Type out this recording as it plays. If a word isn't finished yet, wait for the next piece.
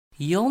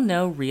You'll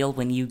know real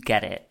when you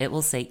get it. It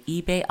will say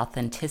eBay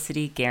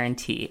Authenticity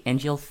Guarantee,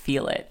 and you'll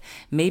feel it.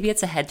 Maybe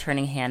it's a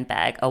head-turning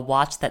handbag, a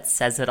watch that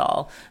says it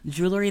all,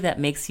 jewelry that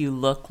makes you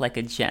look like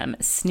a gem,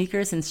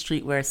 sneakers and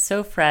streetwear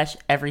so fresh,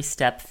 every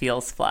step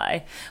feels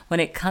fly. When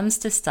it comes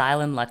to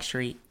style and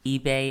luxury,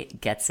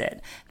 eBay gets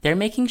it. They're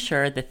making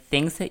sure the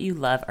things that you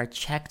love are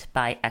checked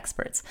by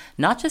experts.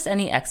 Not just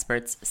any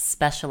experts,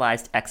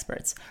 specialized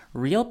experts.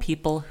 Real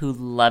people who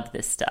love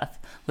this stuff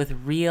with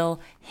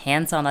real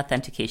hands-on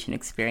authentication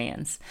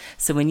experience.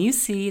 So when you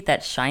see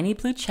that shiny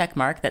blue check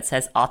mark that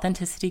says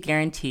Authenticity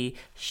Guarantee,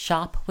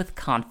 shop with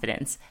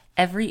confidence.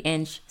 Every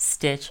inch,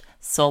 stitch,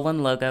 sole,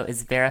 and logo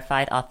is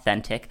verified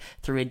authentic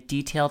through a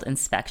detailed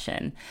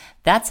inspection.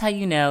 That's how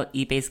you know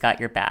eBay's got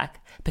your back.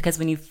 Because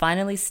when you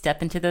finally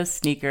step into those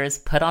sneakers,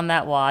 put on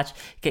that watch,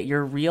 get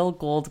your real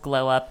gold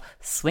glow up,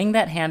 swing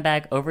that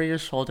handbag over your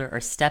shoulder, or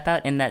step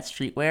out in that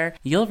streetwear,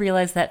 you'll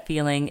realize that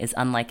feeling is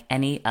unlike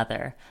any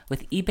other.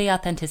 With eBay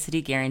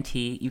Authenticity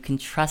Guarantee, you can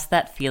trust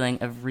that feeling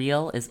of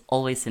real is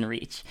always in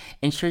reach.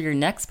 Ensure your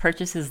next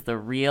purchase is the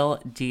real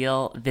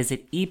deal.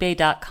 Visit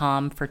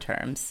ebay.com for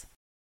terms.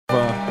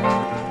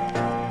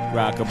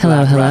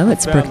 Hello,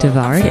 it's Brooke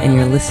Devard, and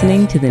you're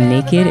listening to the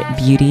Naked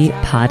Beauty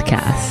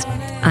Podcast.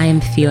 I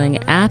am feeling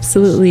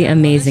absolutely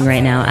amazing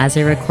right now as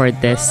I record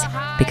this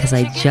because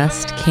I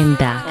just came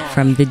back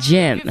from the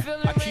gym.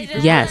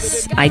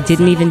 Yes, I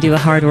didn't even do a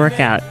hard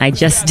workout. I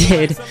just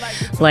did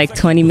like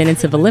 20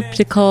 minutes of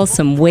elliptical,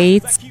 some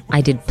weights.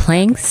 I did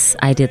planks.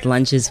 I did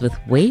lunges with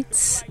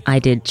weights. I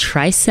did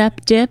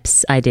tricep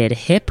dips. I did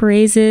hip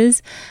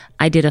raises.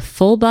 I did a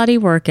full body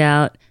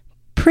workout.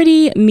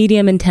 Pretty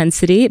medium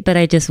intensity, but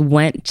I just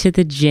went to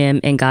the gym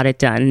and got it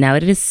done. Now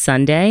it is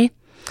Sunday.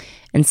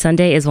 And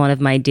Sunday is one of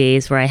my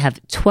days where I have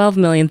 12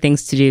 million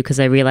things to do because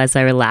I realized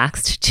I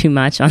relaxed too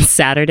much on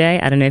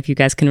Saturday. I don't know if you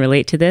guys can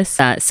relate to this.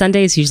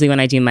 Sunday is usually when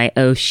I do my,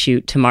 oh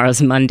shoot,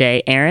 tomorrow's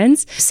Monday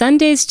errands.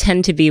 Sundays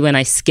tend to be when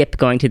I skip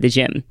going to the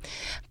gym.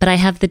 But I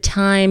have the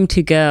time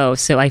to go,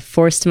 so I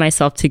forced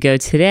myself to go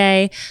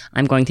today.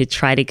 I'm going to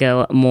try to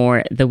go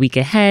more the week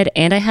ahead,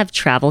 and I have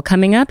travel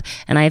coming up,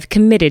 and I have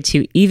committed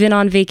to, even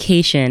on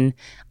vacation,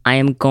 I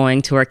am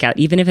going to work out.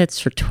 Even if it's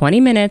for 20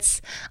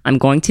 minutes, I'm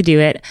going to do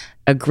it.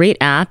 A great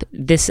app.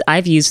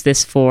 I've used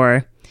this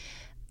for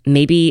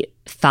maybe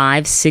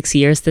 5-6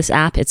 years, this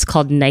app. It's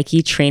called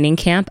Nike Training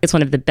Camp. It's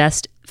one of the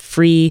best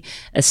free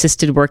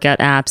assisted workout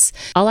apps.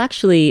 I'll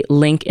actually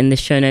link in the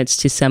show notes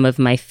to some of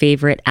my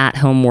favorite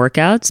at-home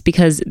workouts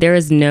because there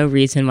is no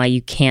reason why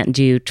you can't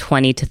do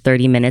 20 to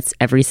 30 minutes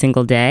every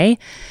single day.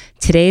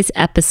 Today's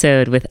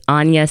episode with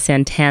Anya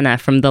Santana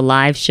from The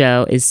Live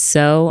Show is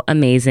so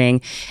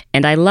amazing,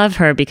 and I love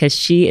her because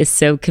she is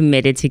so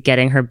committed to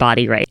getting her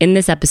body right. In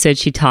this episode,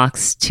 she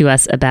talks to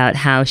us about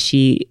how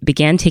she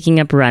began taking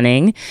up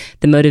running,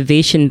 the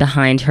motivation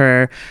behind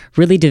her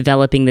really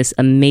developing this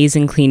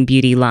amazing clean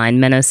beauty line,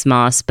 Menos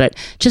Moss, but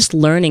just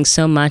learning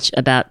so much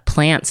about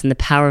plants and the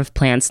power of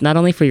plants, not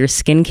only for your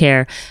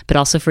skincare, but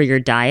also for your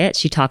diet.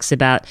 She talks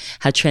about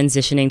how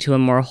transitioning to a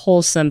more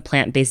wholesome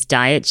plant-based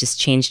diet just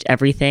changed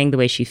everything, the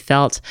way she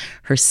felt,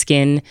 her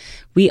skin.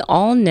 We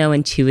all know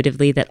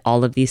intuitively that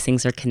all of these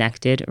things are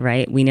connected,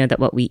 right? We know that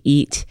what we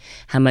eat,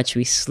 how much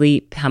we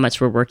sleep, how much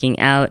we're working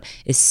out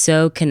is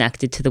so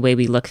connected to the way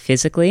we look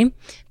physically,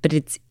 but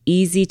it's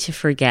easy to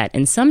forget.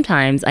 And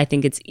sometimes I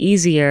think it's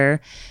easier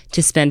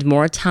to spend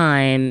more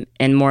time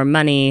and more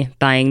money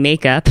buying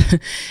makeup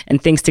and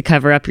things to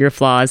cover up your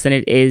flaws than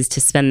it is to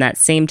spend that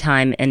same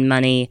time and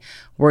money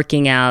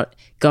working out,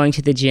 going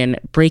to the gym,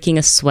 breaking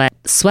a sweat.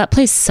 Sweat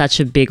plays such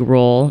a big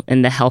role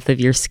in the health of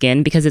your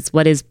skin because it's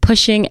what is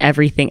pushing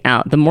everything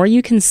out. The more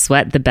you can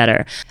sweat, the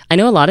better. I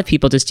know a lot of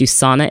people just do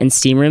sauna and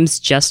steam rooms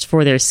just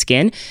for their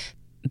skin.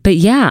 But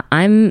yeah,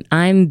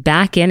 I'm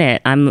back in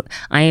it.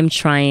 I am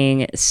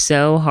trying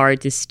so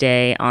hard to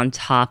stay on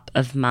top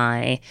of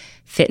my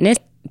fitness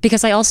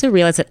because I also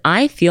realize that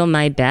I feel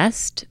my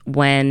best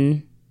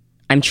when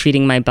I'm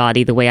treating my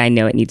body the way I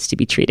know it needs to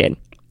be treated.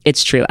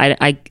 It's true.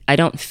 I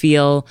don't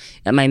feel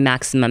at my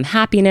maximum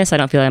happiness. I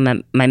don't feel I'm at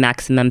my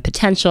maximum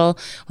potential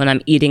when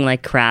I'm eating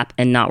like crap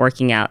and not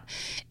working out.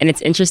 And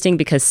it's interesting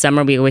because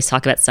summer, we always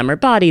talk about summer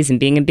bodies and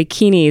being in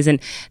bikinis. And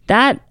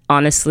that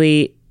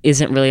honestly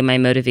isn't really my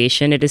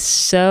motivation. It is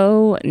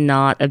so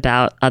not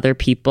about other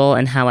people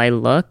and how I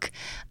look.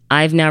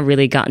 I've now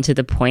really gotten to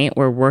the point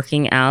where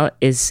working out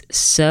is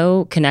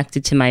so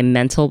connected to my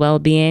mental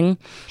well-being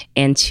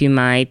and to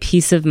my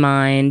peace of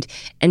mind,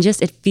 and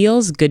just it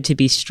feels good to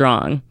be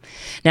strong.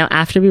 Now,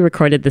 after we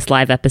recorded this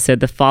live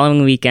episode, the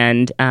following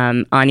weekend,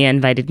 Anya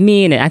invited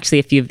me and actually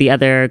a few of the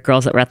other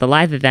girls that were at the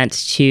live event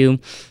to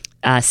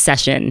a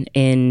session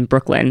in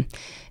Brooklyn.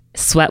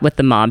 Sweat with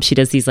the Mob. She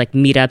does these like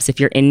meetups. If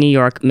you're in New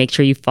York, make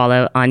sure you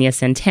follow Anya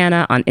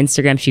Santana on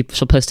Instagram.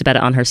 She'll post about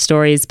it on her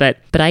stories. But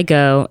I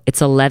go,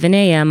 it's 11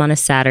 a.m. on a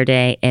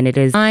Saturday, and it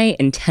is high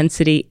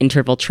intensity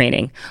interval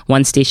training.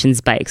 One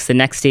station's bikes. The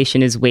next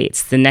station is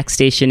weights. The next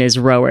station is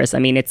rowers. I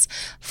mean, it's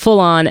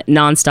full on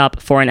nonstop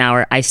for an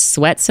hour. I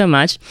sweat so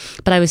much,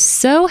 but I was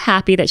so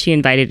happy that she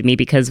invited me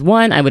because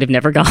one, I would have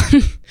never gone.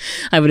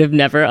 I would have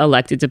never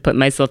elected to put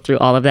myself through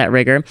all of that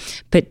rigor.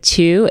 But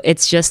two,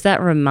 it's just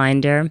that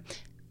reminder.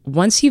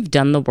 Once you've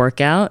done the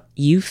workout,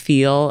 you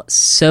feel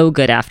so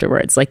good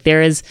afterwards. Like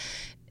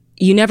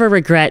you never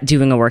regret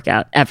doing a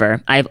workout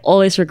ever. I've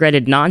always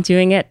regretted not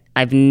doing it.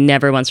 I've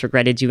never once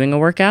regretted doing a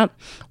workout.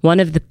 One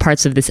of the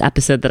parts of this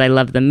episode that I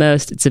love the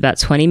most, it's about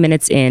 20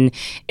 minutes in,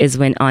 is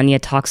when Anya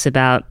talks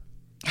about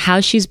how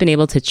she's been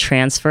able to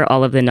transfer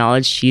all of the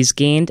knowledge she's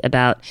gained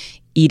about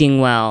eating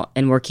well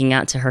and working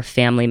out to her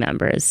family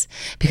members.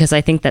 Because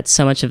I think that's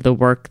so much of the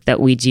work that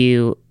we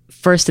do.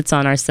 First, it's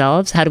on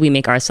ourselves. How do we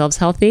make ourselves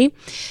healthy?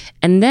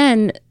 And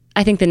then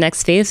I think the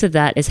next phase of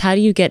that is how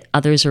do you get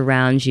others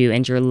around you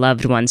and your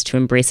loved ones to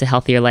embrace a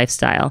healthier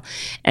lifestyle?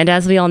 And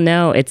as we all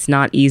know, it's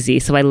not easy.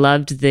 So I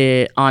loved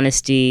the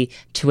honesty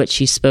to which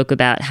she spoke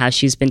about how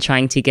she's been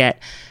trying to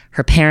get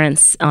her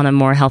parents on a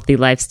more healthy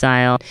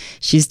lifestyle.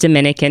 She's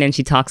Dominican, and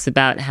she talks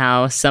about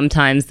how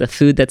sometimes the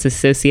food that's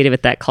associated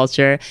with that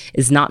culture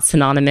is not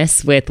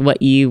synonymous with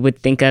what you would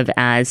think of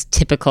as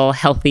typical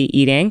healthy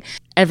eating.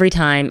 Every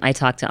time I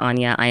talk to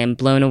Anya, I am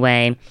blown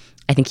away.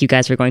 I think you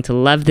guys are going to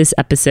love this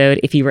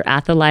episode. If you were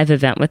at the live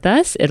event with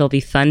us, it'll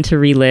be fun to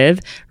relive.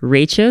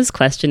 Rachel's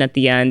question at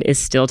the end is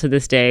still to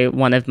this day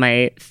one of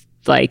my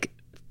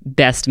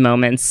best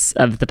moments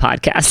of the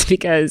podcast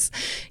because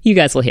you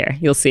guys will hear.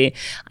 You'll see.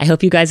 I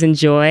hope you guys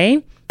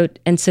enjoy.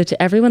 And so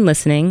to everyone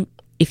listening,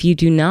 if you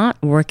do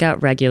not work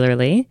out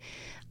regularly,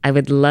 I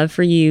would love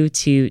for you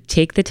to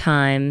take the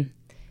time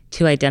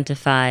to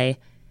identify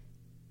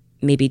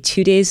maybe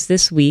 2 days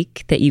this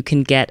week that you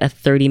can get a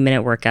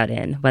 30-minute workout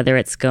in, whether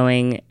it's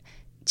going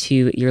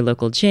to your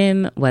local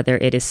gym, whether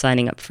it is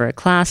signing up for a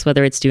class,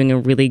 whether it's doing a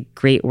really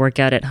great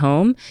workout at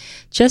home.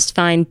 Just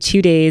find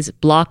 2 days,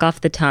 block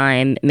off the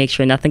time, make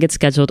sure nothing gets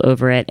scheduled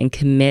over it, and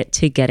commit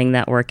to getting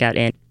that workout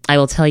in. I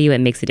will tell you it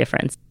makes a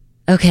difference.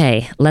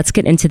 Okay, let's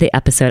get into the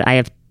episode. I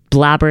have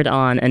blabbered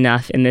on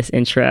enough in this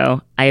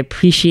intro. I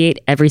appreciate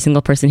every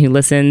single person who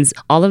listens.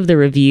 All of the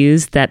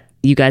reviews that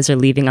you guys are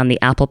leaving on the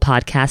Apple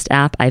Podcast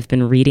app, I've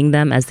been reading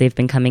them as they've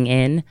been coming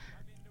in.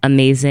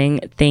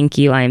 Amazing. Thank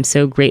you. I am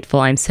so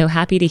grateful. I'm so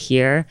happy to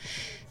hear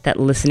that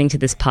listening to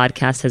this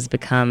podcast has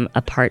become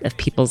a part of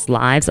people's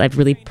lives. I've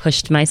really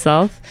pushed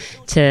myself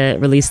to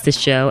release the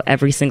show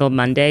every single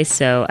Monday,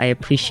 so I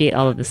appreciate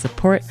all of the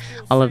support,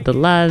 all of the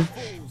love.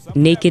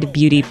 Naked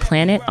Beauty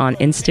Planet on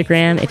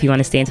Instagram if you want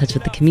to stay in touch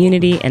with the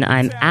community, and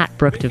I'm at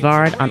Brooke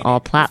Devard on all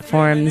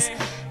platforms.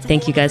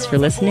 Thank you guys for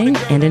listening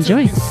and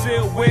enjoy.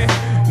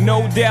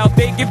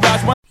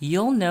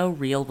 You'll know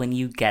real when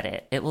you get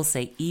it. It will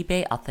say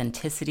eBay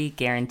Authenticity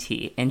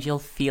Guarantee, and you'll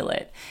feel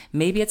it.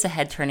 Maybe it's a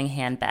head-turning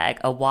handbag,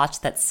 a watch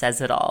that says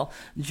it all,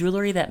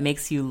 jewelry that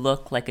makes you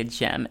look like a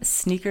gem,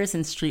 sneakers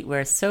and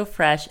streetwear so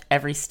fresh,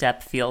 every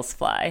step feels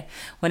fly.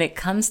 When it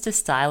comes to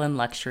style and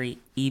luxury,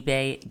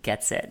 eBay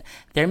gets it.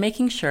 They're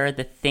making sure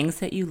the things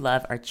that you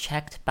love are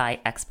checked by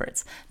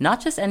experts.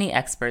 Not just any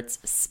experts,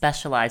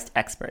 specialized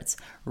experts.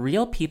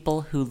 Real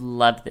people who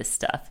love this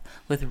stuff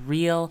with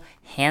real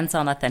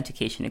hands-on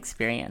authentication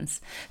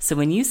experience. So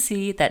when you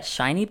see that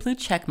shiny blue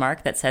check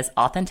mark that says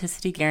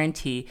Authenticity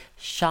Guarantee,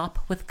 shop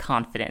with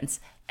confidence.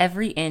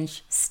 Every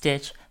inch,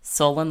 stitch,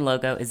 sole, and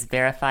logo is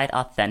verified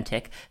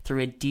authentic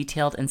through a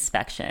detailed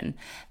inspection.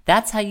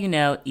 That's how you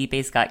know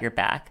eBay's got your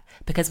back.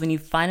 Because when you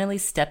finally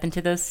step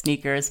into those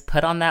sneakers,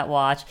 put on that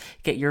watch,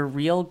 get your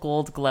real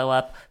gold glow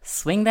up,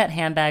 swing that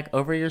handbag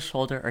over your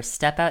shoulder, or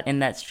step out in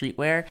that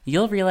streetwear,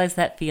 you'll realize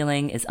that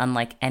feeling is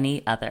unlike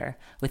any other.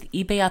 With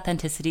eBay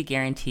Authenticity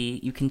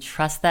Guarantee, you can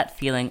trust that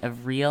feeling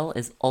of real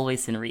is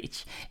always in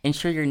reach.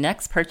 Ensure your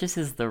next purchase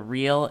is the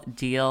real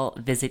deal.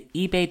 Visit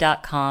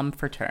ebay.com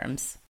for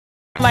terms.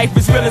 Life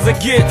is real as a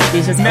gift.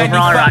 These just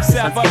overall rocks.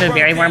 Let's give a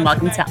very warm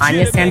welcome to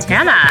Anya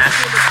Santana.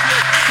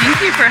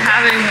 Thank you for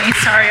having me.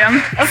 Sorry,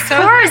 Of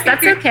course,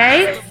 that's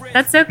okay.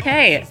 That's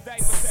okay.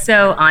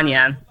 So,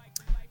 Anya,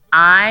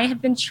 I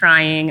have been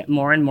trying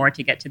more and more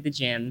to get to the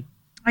gym.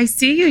 I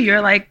see you.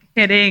 You're like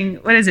hitting,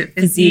 what is it?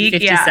 Physique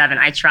 57.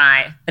 Yeah. I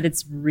try, but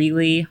it's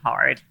really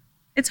hard.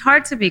 It's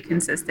hard to be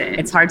consistent.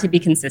 It's hard to be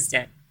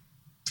consistent.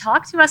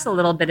 Talk to us a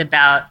little bit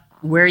about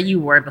where you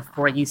were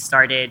before you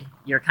started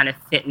your kind of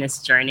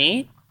fitness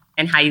journey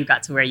and how you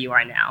got to where you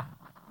are now.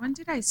 When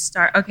did I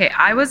start? Okay,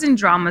 I was in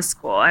drama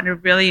school at a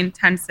really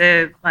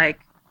intensive,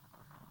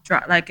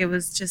 it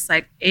was just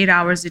like 8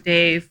 hours a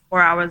day,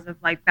 4 hours of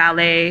like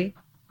ballet.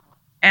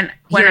 And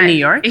here in New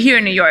York? Here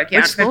in New York, yeah.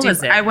 Which school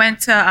was it? I went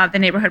to the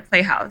Neighborhood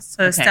Playhouse.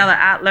 So Stella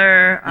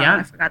Adler, yeah.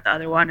 I forgot the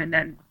other one, and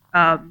then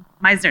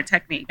Meisner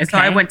Technique. Okay. So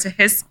I went to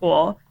his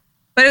school.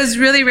 But it was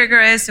really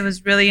rigorous. It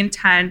was really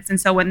intense.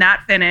 And so when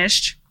that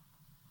finished,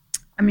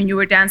 I mean, you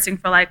were dancing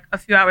for like a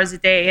few hours a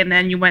day and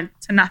then you went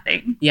to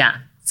nothing. Yeah.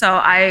 So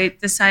I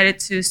decided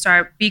to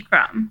start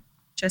Bikram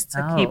just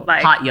to keep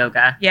like hot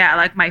yoga. Yeah,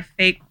 like my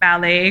fake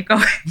ballet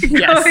going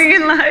Yes.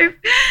 in life.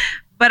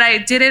 But I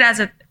did it as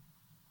a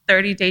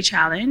 30-day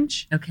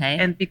challenge. Okay.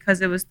 And because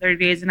it was 30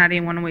 days and I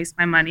didn't want to waste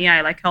my money, I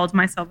like held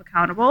myself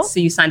accountable. So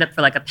you signed up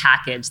for like a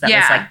package that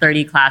was like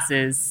 30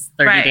 classes,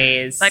 30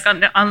 days. Like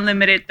an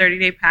unlimited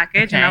 30-day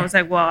package. Okay. And I was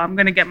like, well, I'm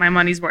going to get my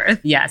money's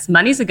worth. Yes,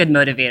 money's a good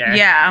motivator.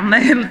 Yeah, I'm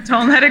like,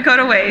 don't let it go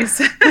to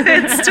waste.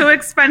 It's too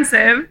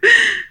expensive.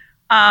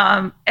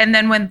 And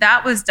then when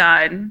that was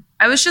done,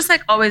 I was just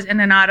like always in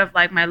and out of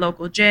like my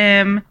local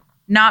gym,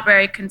 not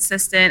very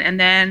consistent. And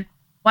then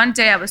one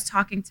day I was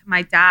talking to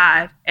my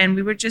dad and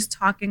we were just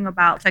talking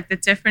about like the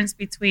difference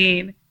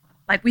between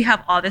like we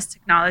have all this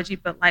technology,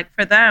 but like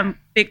for them,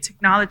 big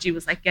technology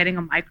was like getting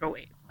a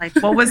microwave. Like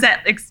what was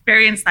that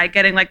experience like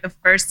getting like the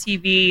first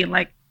TV? And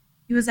like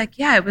he was like,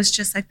 yeah, it was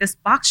just like this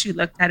box you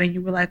looked at and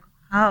you were like,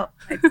 how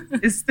like,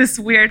 is this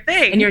weird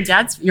thing? And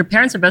your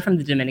parents are both from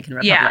the Dominican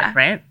Republic,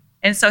 right?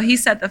 And so he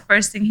said the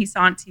first thing he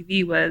saw on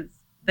TV was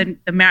the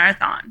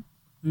marathon.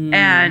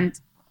 And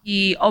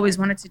he always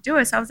wanted to do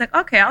it. So I was like,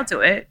 okay, I'll do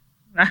it.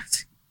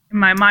 In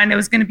my mind, it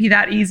was going to be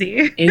that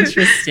easy.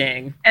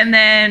 Interesting. And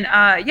then,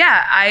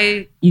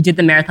 You did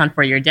the marathon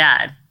for your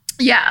dad.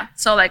 Yeah.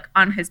 So like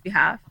on his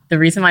behalf. The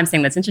reason why I'm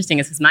saying that's interesting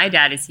is because my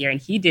dad is here and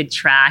he did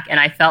track. And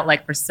I felt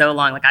like for so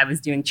long, like I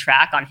was doing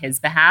track on his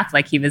behalf.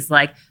 Like he was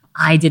like,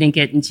 I didn't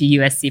get into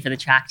USC for the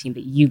track team,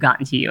 but you got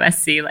into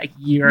USC. Like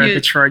you're the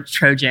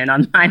Trojan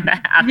on my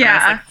behalf. Yeah. And I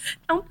was like,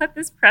 don't put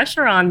this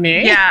pressure on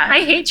me. Yeah.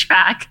 I hate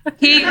track.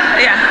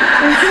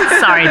 Yeah.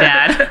 Sorry,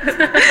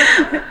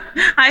 Dad.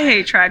 I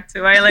hate track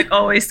too. I like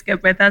always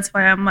skip it. That's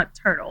why I'm a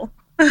turtle.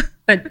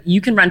 But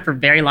you can run for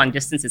very long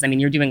distances. I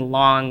mean, you're doing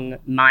long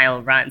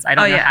mile runs. I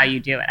don't know how you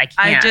do it. I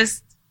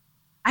can't.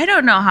 I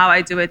don't know how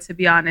I do it, to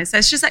be honest.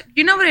 It's just like,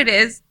 you know what it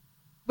is?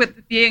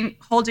 With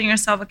holding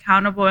yourself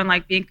accountable and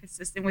like being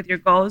consistent with your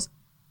goals,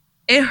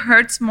 it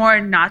hurts more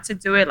not to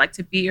do it, like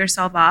to beat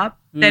yourself up,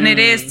 than it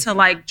is to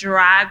like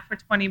drag for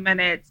 20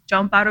 minutes,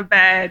 jump out of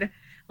bed,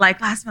 like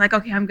last minute, like,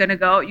 okay, I'm gonna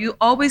go. You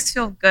always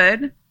feel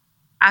good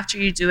after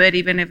you do it,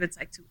 even if it's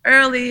like too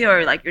early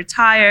or like you're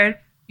tired.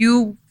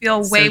 You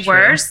feel way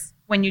worse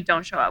when you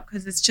don't show up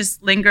because it's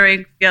just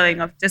lingering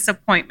feeling of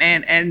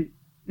disappointment and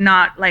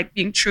not like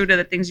being true to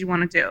the things you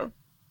want to do.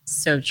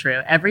 So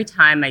true. Every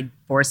time I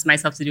force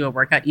myself to do a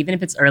workout, even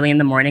if it's early in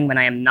the morning when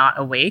I am not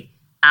awake,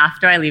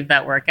 after I leave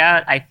that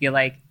workout, I feel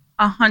like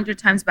 100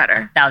 times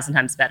better. 1,000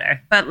 times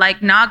better. But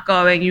like not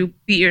going, you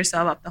beat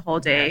yourself up the whole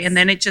day. Yes. And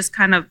then it just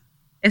kind of,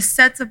 it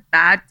sets a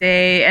bad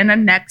day and a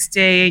next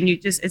day and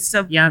it's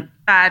a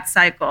bad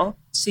cycle.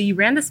 So you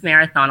ran this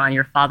marathon on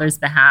your father's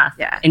behalf.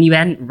 Yeah. And you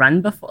hadn't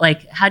run before?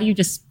 Like, how do you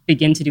just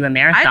begin to do a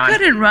marathon? I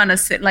couldn't run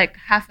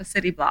half a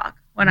city block.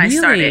 When I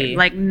started,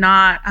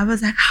 I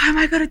was like, how am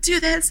I going to do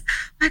this?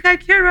 Like, I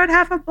can't run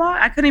half a block.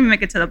 I couldn't even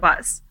make it to the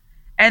bus.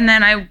 And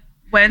then I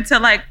went to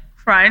like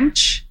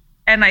Crunch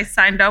and I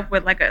signed up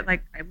with I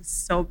was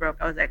so broke.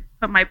 I was like,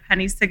 put my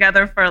pennies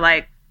together for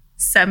like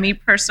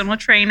semi-personal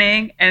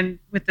training and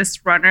with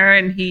this runner,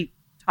 and he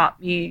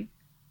taught me.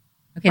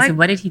 Okay, so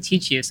what did he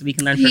teach you so we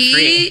can learn for free?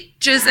 He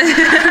just...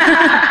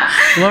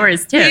 What were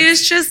his tips? He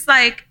was just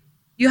like,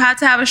 you have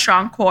to have a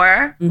strong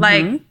core. Mm-hmm.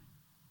 Like,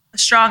 a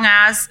strong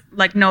ass,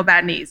 like no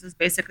bad knees is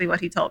basically what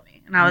he told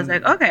me. And I was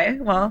like, okay,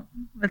 well,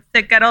 let's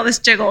get all this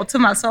jiggle to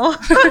muscle.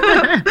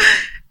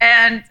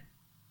 And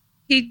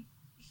he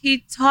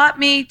taught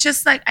me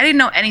just like, I didn't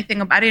know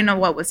anything I didn't know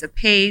what was a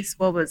pace,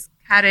 what was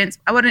cadence.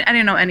 I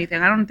didn't know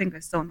anything. I don't think I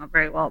still know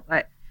very well,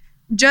 but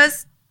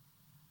just,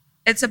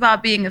 it's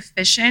about being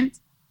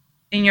efficient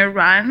in your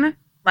run.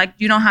 Like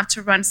you don't have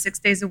to run 6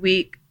 days a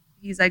week.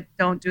 He's like,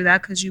 don't do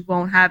that because you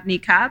won't have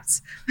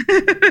kneecaps.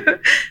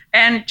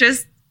 And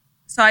just,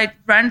 so I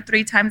run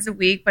 3 times a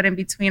week, but in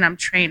between I'm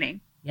training.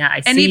 Yeah,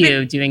 I see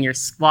you doing your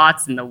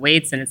squats and the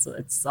weights, and it's a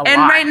lot.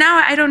 And right now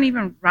I don't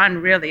even run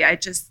really. I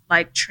just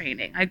like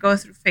training. I go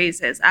through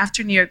phases.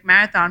 After New York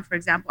Marathon, for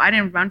example, I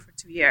didn't run for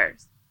 2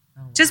 years.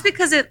 Oh, wow. Just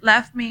because it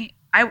left me,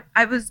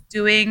 I was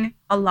doing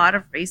a lot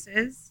of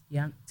races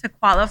to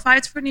qualify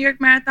for New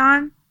York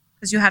Marathon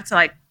because you have to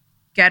like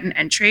get an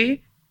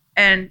entry.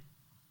 And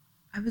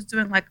I was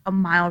doing like a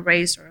mile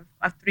race or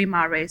a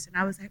 3-mile race, and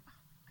I was like,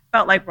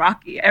 felt like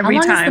Rocky every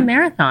time. How long is the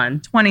marathon?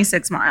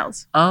 26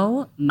 miles.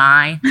 Oh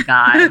my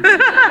God.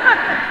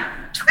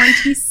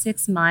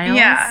 26 miles?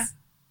 Yeah.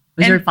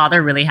 Was your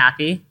father really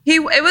happy?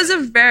 It was a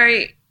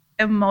very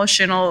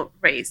emotional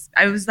race.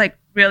 I was like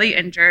really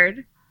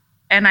injured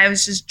and I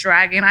was just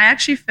dragging. I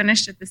actually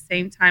finished at the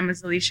same time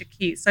as Alicia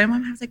Keys. So my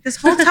mom was like, this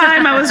whole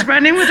time I was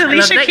running with Alicia I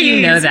love that Keys.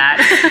 You know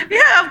that.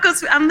 Yeah,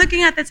 because I'm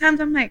looking at the times,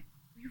 I'm like,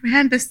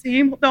 ran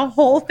the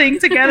whole thing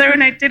together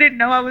and I didn't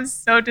know. I was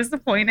so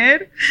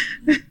disappointed.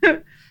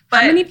 But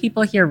how many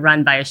people here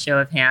run by a show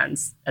of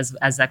hands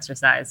as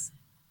exercise?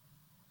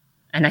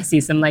 And I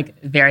see some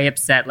like very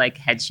upset, like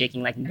head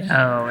shaking, like,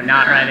 no,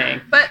 not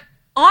running. But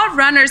all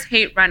runners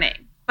hate running.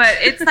 But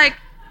it's like,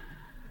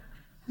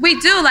 We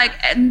do, like,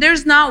 and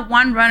there's not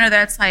one runner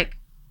that's like,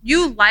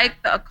 you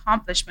like the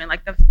accomplishment,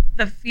 like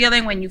the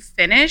feeling when you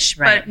finish,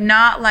 Right. but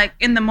not like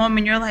in the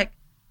moment. You're like,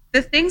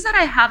 the things that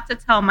I have to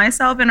tell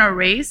myself in a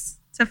race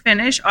to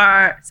finish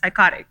are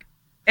psychotic.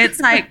 It's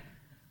like,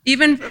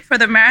 even for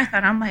the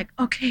marathon, I'm like,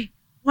 okay,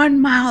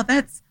 1 mile,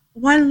 that's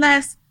one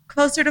less,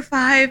 closer to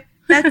 5.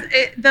 That's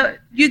it.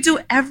 You do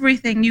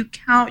everything. You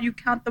count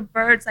the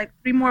birds, like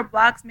 3 more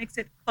blocks makes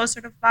it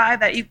closer to 5.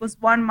 That equals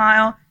 1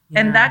 mile.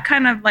 Yeah. And that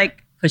kind of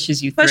like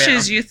Pushes you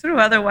through.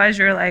 Otherwise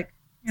you're like,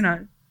 you know,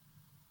 It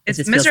it's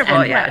just feels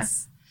miserable.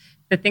 endless.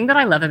 The thing that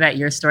I love about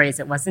your story is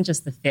it wasn't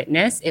just the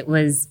fitness, it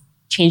was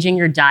changing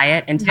your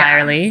diet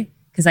entirely.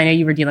 Because I know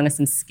you were dealing with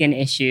some skin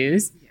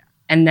issues. Yeah.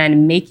 And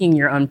then making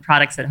your own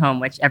products at home,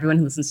 which everyone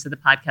who listens to the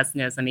podcast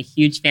knows I'm a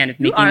huge fan of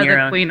You making are your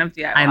the own. queen of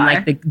DIY. I'm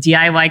like the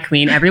DIY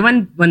queen.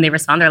 Everyone, when they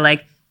respond, they're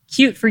like,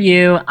 cute for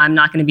you. I'm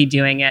not going to be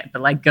doing it,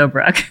 but like, go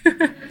Brooke.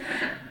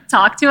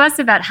 Talk to us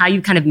about how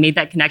you kind of made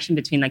that connection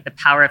between like the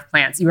power of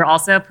plants. You were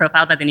also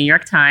profiled by the New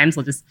York Times.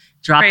 We'll just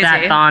drop Crazy.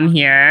 that bomb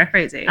here.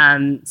 Crazy.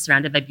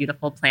 Surrounded by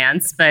beautiful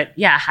plants. But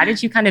yeah, how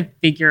did you kind of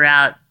figure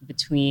out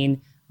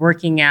between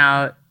working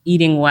out,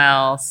 eating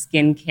well,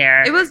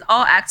 skincare? It was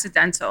all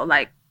accidental.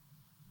 Like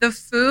the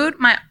food,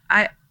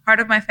 part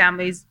of my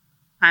family's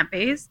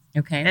plant-based.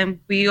 Okay. And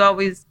we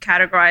always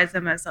categorize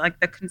them as like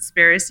the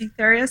conspiracy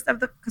theorist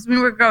because when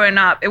we were growing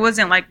up, it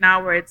wasn't like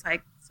now where it's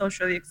like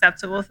socially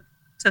acceptable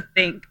to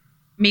think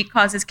meat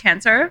causes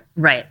cancer.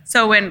 Right.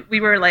 So when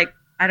we were like,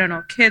 I don't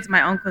know, kids,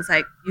 my uncle's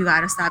like, you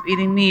got to stop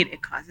eating meat.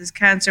 It causes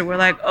cancer. We're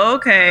like,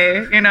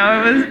 okay,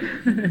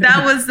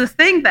 that was the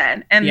thing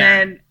then. And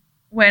then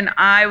when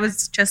I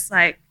was just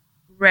like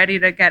ready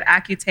to get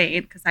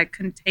Accutane because I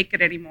couldn't take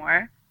it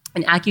anymore.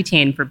 And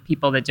Accutane, for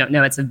people that don't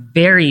know, it's a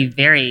very,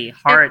 very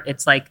hard,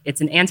 it's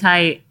an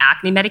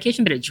anti-acne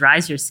medication, but it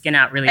dries your skin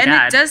out really bad.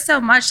 And it does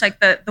so much, like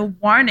the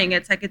warning,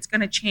 it's like it's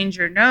going to change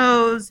your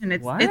nose. And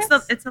it's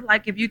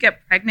like if you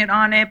get pregnant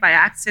on it by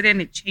accident,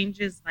 it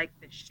changes like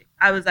the shit.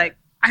 I was like,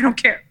 I don't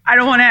care. I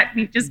don't want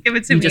acne. Just give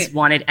it to me. You just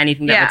wanted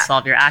anything that would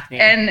solve your acne.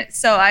 And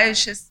so I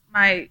was just,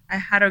 I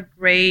had a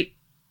great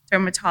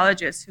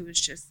dermatologist who was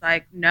just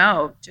like,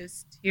 no,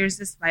 just here's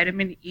this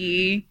vitamin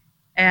E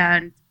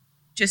and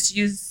just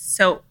use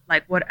soap,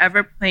 like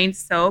whatever plain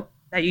soap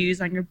that you use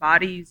on your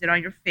body, use it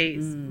on your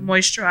face,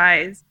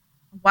 moisturize,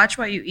 watch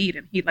what you eat.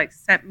 And he like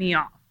sent me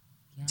off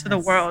to the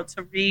world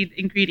to read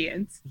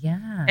ingredients.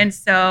 Yeah. And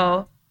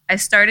so I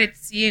started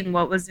seeing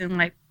what was in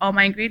like all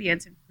my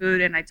ingredients in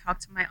food. And I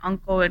talked to my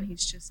uncle and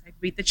he's just like,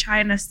 read the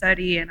China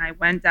study. And I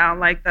went down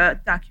like the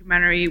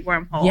documentary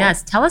wormhole.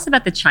 Yes. Tell us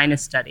about the China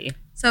study.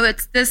 So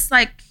it's this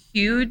like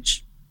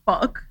huge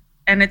book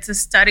and it's a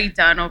study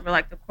done over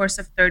like the course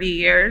of 30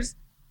 years.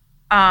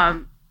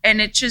 And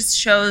it just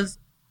shows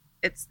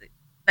it's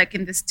like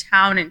in this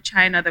town in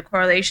China, the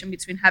correlation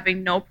between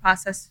having no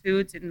processed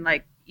foods and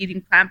like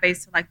eating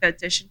plant-based, like the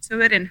addition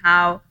to it and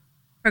how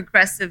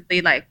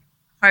progressively like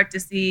heart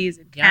disease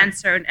and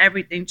cancer and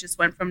everything just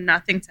went from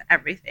nothing to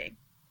everything.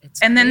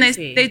 And then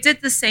they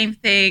did the same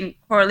thing,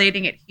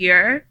 correlating it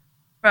here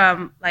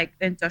from like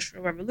the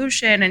Industrial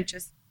Revolution and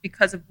just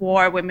because of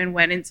war, women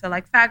went into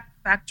like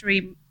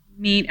factory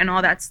meat and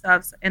all that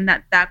stuff and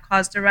that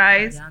caused a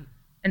rise. Yeah.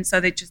 And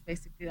so they just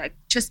basically like,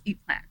 just eat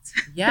plants.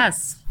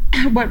 Yes.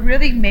 What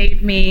really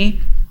made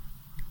me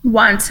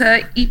want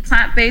to eat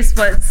plant-based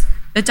was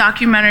the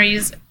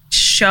documentaries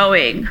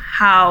showing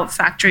how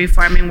factory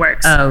farming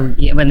works. Oh,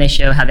 yeah, when they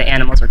show how the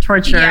animals are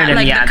tortured. And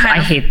like I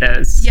hate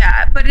those.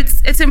 Yeah, but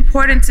it's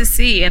important to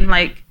see. And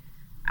like,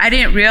 I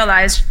didn't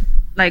realize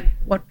like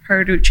what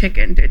Purdue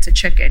chicken did to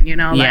chicken,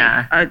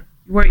 Like,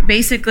 we're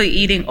basically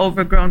eating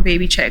overgrown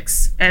baby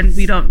chicks and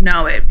we don't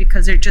know it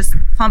because they're just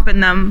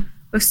pumping them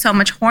with so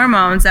much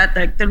hormones that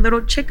like their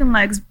little chicken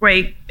legs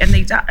break and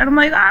they die. And I'm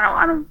like,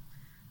 I don't.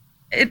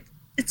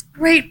 It's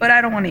great, but I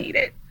don't want to eat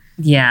it.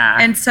 Yeah.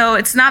 And so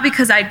it's not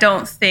because I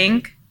don't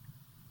think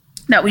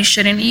that we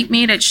shouldn't eat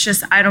meat. It's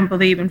just I don't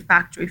believe in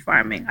factory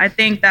farming. I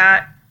think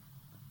that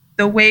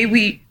the way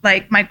we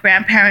like my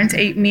grandparents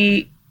ate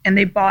meat and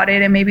they bought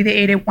it and maybe they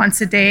ate it once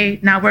a day.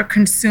 Now we're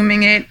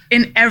consuming it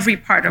in every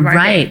part of our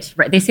day.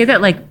 Right. They say that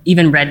like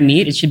even red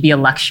meat, it should be a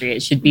luxury.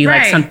 It should be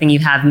like something you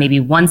have maybe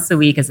once a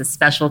week as a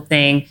special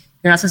thing.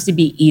 You're not supposed to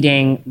be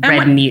eating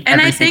red meat every single day.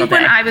 And I think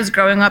when I was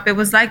growing up, it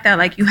was like that.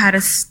 Like you had a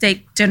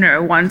steak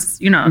dinner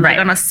once, like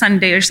on a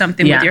Sunday or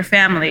something with your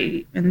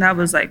family. And that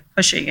was like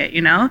pushing it,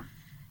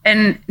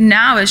 And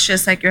now it's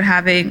just like you're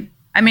having,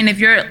 if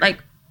you're like,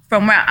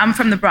 from where I'm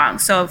from the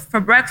Bronx. So for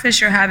breakfast,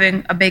 you're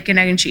having a bacon,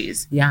 egg, and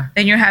cheese. Yeah.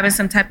 Then you're having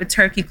some type of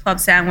turkey club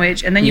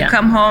sandwich. And then you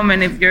come home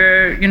and if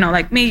you're,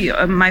 like me,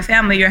 my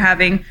family, you're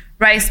having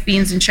rice,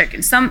 beans, and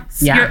chicken.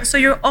 So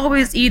you're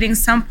always eating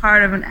some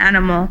part of an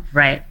animal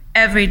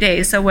every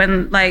day. So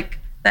when like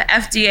the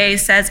FDA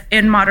says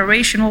in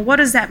moderation, well, what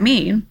does that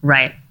mean?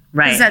 Right.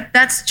 Is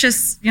that's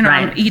just,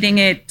 I'm eating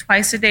it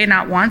twice a day,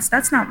 not once.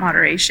 That's not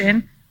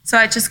moderation. So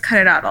I just cut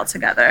it out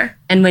altogether.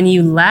 And when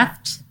you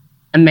left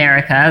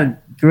America,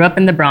 grew up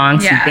in the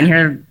Bronx. Yeah. You've been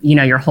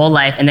here, your whole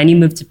life. And then you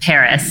moved to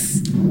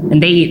Paris.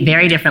 And they eat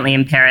very differently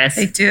in Paris.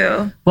 They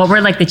do. What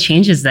were like the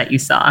changes that you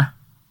saw?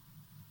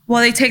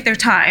 Well, they take their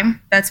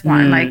time. That's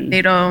one. Like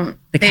they don't.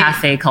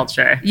 Cafe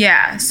culture.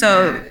 Yeah.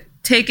 So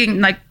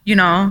taking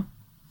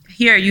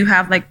here you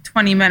have like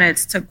 20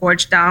 minutes to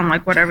gorge down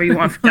like whatever you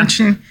want for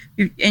lunch, and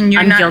you're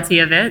I'm guilty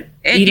of it.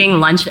 Eating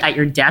lunch at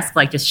your desk,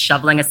 like just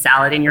shoveling a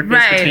salad in your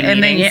face between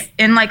meetings.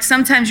 And like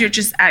sometimes you're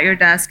just at your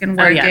desk and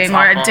working, or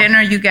at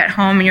dinner you get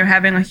home and you're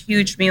having a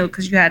huge meal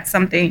because you had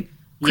something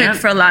quick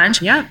for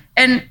lunch. Yeah.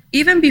 And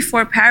even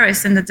before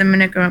Paris, in the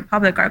Dominican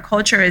Republic, our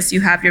culture is you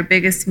have your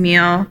biggest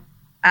meal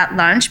at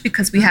lunch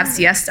because we have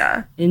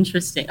siesta.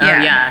 Interesting. Yeah.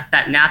 Oh yeah,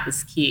 that nap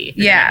is key. If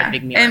you're gonna have a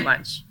big meal at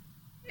lunch.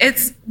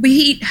 We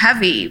eat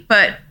heavy,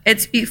 but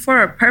it's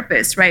for a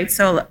purpose, right?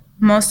 So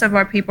most of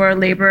our people are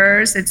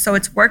laborers.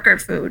 It's worker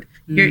food.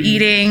 You're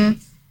eating,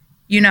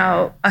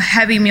 a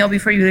heavy meal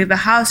before you leave the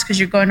house because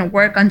you're going to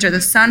work under the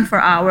sun for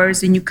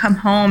hours, and you come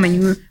home and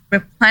you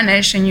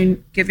replenish and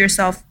you give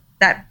yourself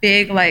that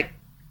big like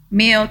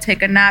meal,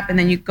 take a nap, and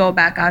then you go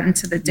back out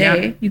into the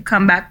day. Yeah. You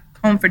come back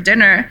home for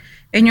dinner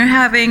and you're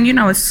having, a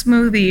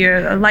smoothie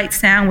or a light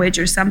sandwich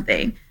or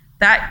something.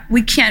 That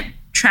we can't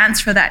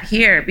transfer that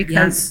here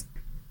because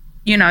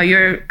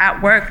you're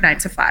at work 9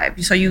 to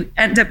 5. So you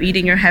end up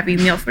eating your heavy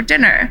meal for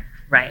dinner.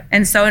 Right.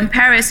 And so in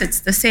Paris, it's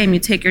the same. You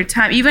take your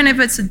time. Even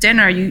if it's a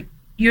dinner,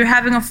 you're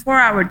having a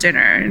 4-hour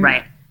dinner.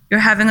 Right.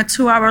 You're having a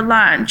 2-hour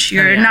lunch.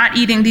 You're not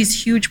eating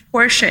these huge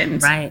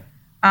portions. Right.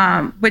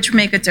 Which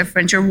make a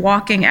difference. You're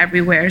walking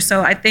everywhere.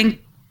 So I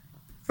think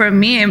for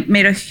me, it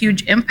made a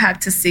huge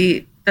impact to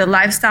see the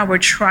lifestyle we're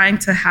trying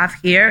to have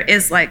here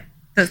is like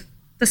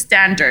the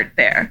standard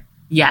there.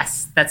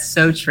 Yes, that's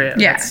so true.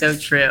 Yeah. That's so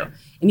true.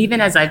 And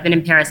even as I've been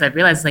in Paris, I've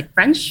realized like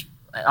French,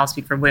 I'll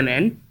speak for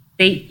women,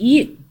 they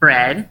eat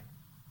bread,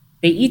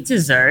 they eat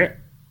dessert,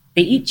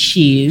 they eat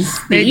cheese,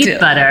 they eat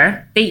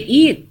butter,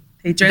 they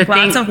drink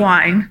lots of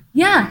wine.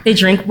 Yeah, they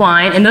drink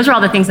wine. And those are all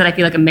the things that I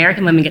feel like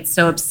American women get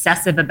so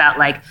obsessive about,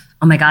 like,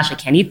 oh my gosh, I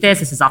can't eat this.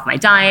 This is off my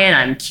diet.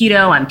 I'm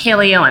keto, I'm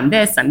paleo, I'm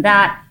this, I'm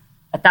that.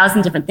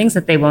 1,000 different things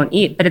that they won't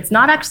eat. But it's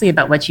not actually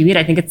about what you eat.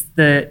 I think it's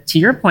to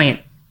your point,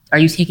 are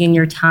you taking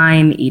your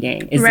time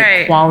eating? Is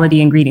it quality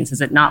ingredients?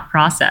 Is it not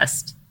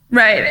processed?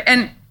 Right.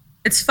 And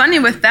it's funny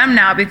with them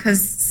now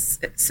because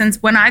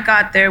since when I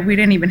got there, we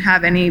didn't even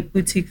have any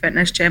boutique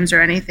fitness gyms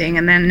or anything.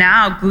 And then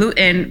now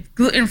gluten,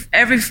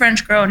 every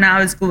French girl now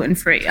is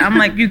gluten-free. I'm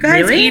like, you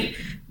guys eat,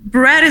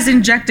 bread is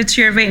injected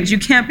to your veins.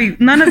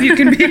 None of you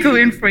can be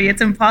gluten-free.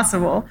 It's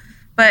impossible.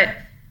 But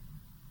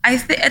I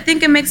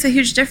think it makes a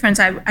huge difference.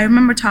 I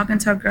remember talking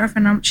to a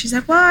girlfriend. She's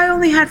like, well, I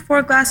only had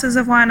 4 glasses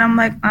of wine. I'm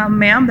like,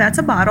 ma'am, that's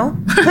a bottle.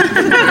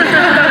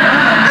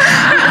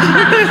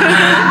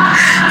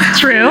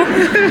 True.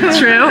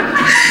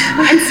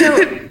 And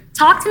so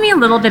talk to me a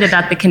little bit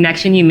about the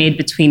connection you made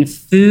between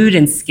food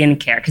and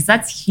skincare, because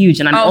that's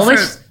huge. And I'm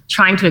always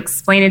trying to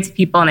explain it to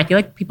people, and I feel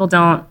like people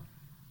don't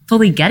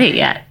fully get it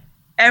yet.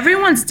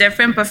 Everyone's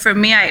different, but for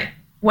me,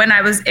 when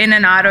I was in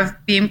and out of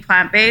being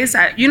plant-based,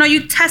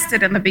 you test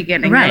it in the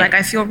beginning. Right. You're like,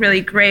 I feel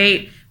really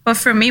great. But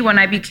for me, when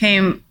I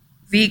became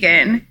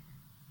vegan,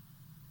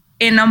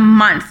 in a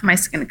month, my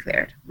skin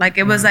cleared. Like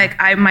it was like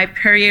my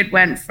period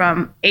went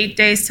from 8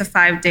 days to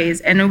 5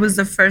 days. And it was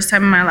the first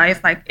time in my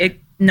life,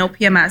 no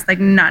PMS, like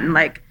none.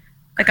 Like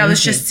I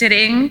was just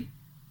sitting.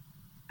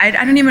 I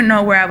didn't even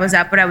know where I was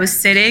at, but I was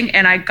sitting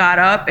and I got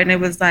up and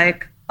it was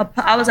like,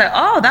 I was like,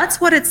 oh,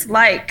 that's what it's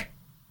like.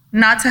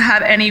 Not to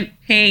have any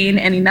pain,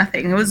 any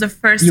nothing. It was the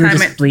first time. You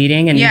were just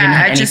bleeding and you didn't have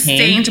any pain? Yeah, I just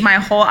stained my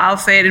whole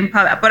outfit in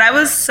public. But I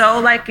was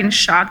so in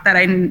shock that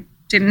I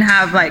didn't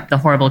have the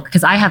horrible,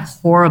 because I have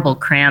horrible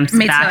cramps,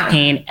 back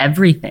pain,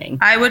 everything.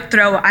 I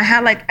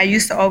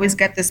used to always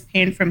get this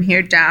pain from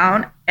here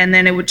down, and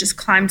then it would just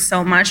climb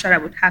so much that I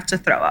would have to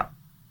throw up.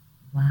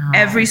 Wow.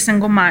 Every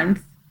single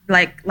month.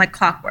 Like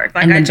clockwork.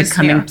 And then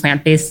becoming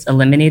plant-based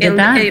eliminated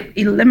that? It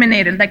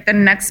eliminated. Like the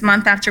next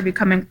month after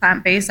becoming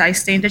plant-based, I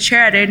stained a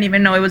chair. I didn't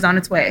even know it was on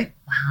its way.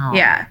 Wow.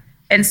 Yeah.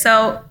 And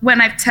so when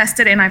I've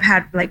tested and I've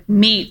had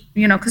meat,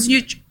 because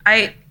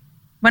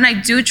when I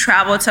do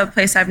travel to a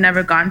place I've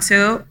never gone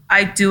to,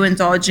 I do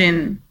indulge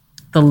in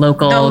the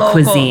local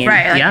cuisine.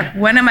 Right.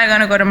 When am I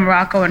going to go to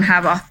Morocco and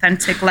have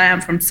authentic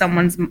lamb from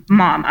someone's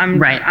mom? I'm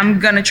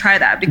going to try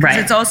that because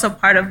it's also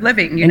part of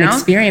living, you know? And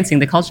experiencing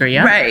the culture,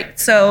 yeah. Right.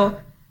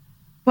 So...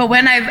 But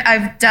when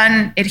I've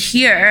done it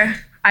here,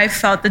 I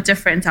felt the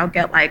difference. I'll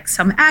get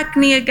some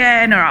acne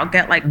again, or I'll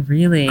get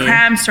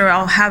cramps, or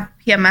I'll have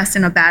PMS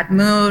in a bad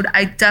mood.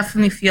 I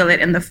definitely feel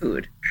it in the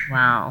food.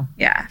 Wow.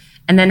 Yeah.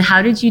 And then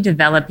how did you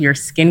develop your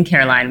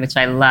skincare line, which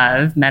I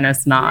love,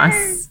 Menos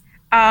Mas?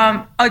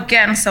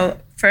 Again, so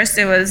first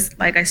it was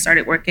I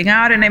started working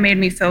out and it made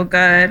me feel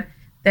good.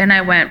 Then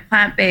I went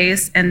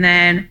plant-based, and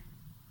then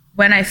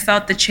when I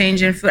felt the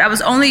change in food, I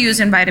was only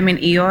using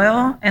vitamin E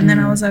oil, and then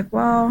I was like,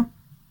 well,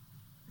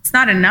 it's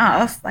not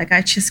enough.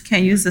 I just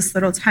can't use this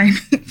little tiny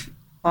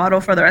bottle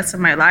for the rest of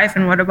my life.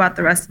 And what about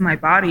the rest of my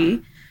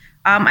body?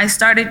 I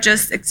started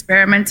just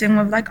experimenting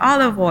with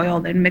olive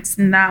oil and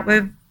mixing that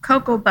with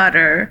cocoa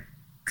butter.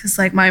 Cause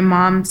like my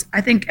mom's,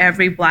 I think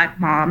every Black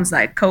mom's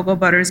like cocoa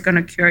butter is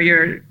gonna cure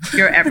your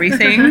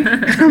everything.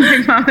 I'm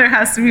like, Mom, there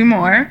has to be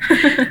more.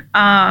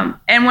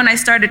 And when I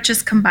started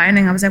just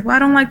combining, I was like, well, I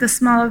don't like the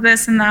smell of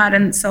this and that.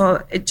 And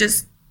so it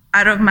just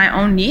out of my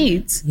own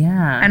needs.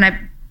 Yeah. And I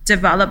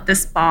developed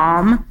this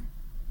balm,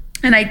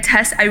 and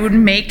I would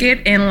make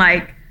it in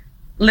like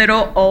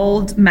little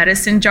old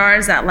medicine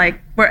jars that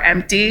like were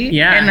empty.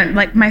 Yeah. And then,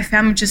 like my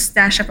family just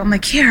stash up. I'm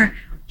like, here,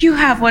 you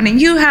have one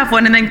and you have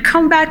one, and then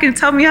come back and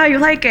tell me how you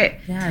like it.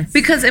 Yes.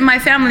 Because in my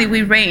family,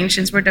 we range.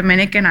 Since we're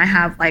Dominican, I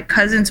have like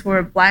cousins who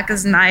are black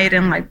as night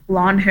and like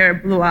blonde hair,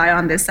 blue eye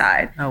on this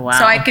side. Oh, wow.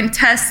 So I can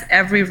test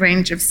every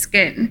range of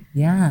skin.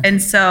 Yeah.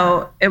 And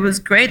so it was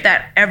great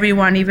that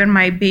everyone, even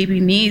my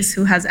baby niece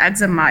who has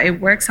eczema, it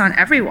works on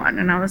everyone.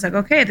 And I was like,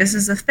 okay, this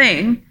is a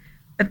thing.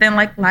 But then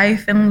like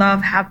life and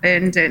love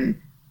happened, and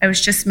I was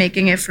just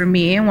making it for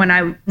me. And when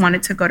I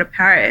wanted to go to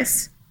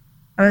Paris,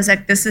 I was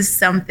like, this is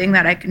something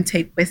that I can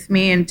take with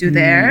me and do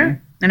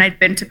there. And I'd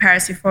been to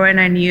Paris before, and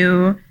I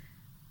knew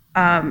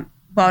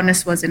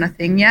wellness wasn't a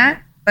thing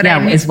yet. But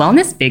yeah, is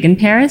wellness big in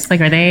Paris? Like,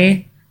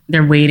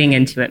 they're wading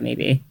into it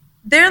maybe?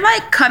 They're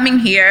like coming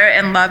here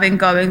and loving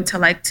going to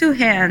like Two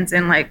Hands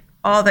and like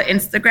all the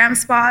Instagram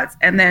spots,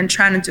 and then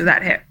trying to do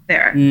that here,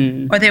 there.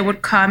 Or they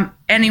would come,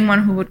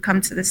 anyone who would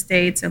come to the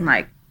States and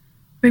like,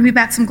 bring me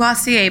back some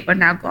Glossier, but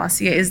now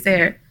Glossier is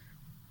there.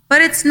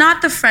 But it's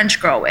not the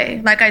French girl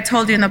way. Like I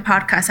told you in the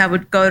podcast, I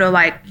would go to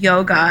like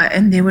yoga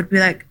and they would be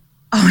like,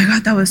 oh my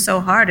God, that was so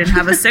hard, and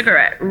have a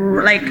cigarette.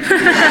 Like,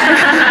 that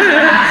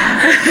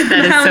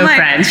is so like,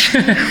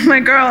 French. My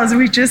girls,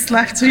 we just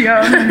left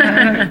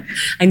yoga.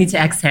 I need to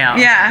exhale.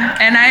 Yeah,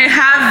 and I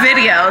have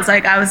videos.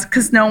 Like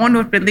because no one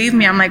would believe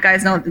me. I'm like,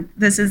 guys, no,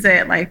 this is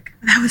it. Like,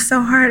 that was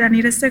so hard. I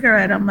need a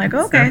cigarette. I'm like,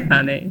 okay. So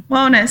funny.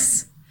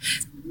 Wellness.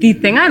 The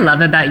thing I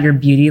love about your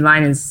beauty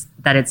line is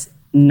that it's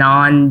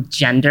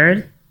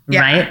non-gendered.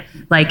 Yeah. Right?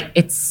 Like,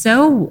 it's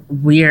so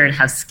weird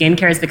how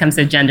skincare has become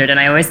so gendered. And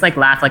I always like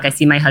laugh, like I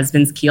see my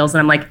husband's Kiehl's and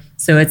I'm like,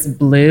 so it's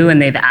blue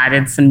and they've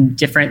added some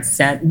different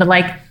scent. But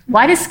like,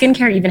 why does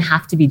skincare even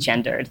have to be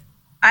gendered?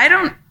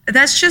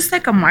 That's just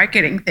like a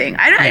marketing thing.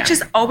 I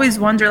just always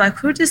wonder, like,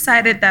 who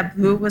decided that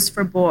blue was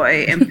for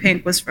boy and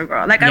pink was for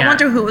girl? Like, I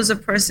wonder who was the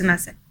person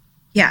that said,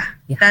 yeah.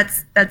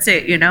 That's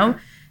it, you know?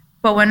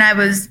 But when I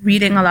was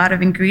reading a lot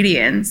of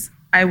ingredients,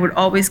 I would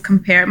always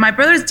compare. My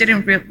brothers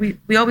didn't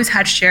we always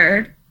had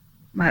shared.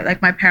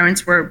 My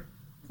parents were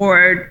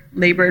poor,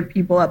 labored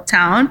people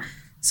uptown.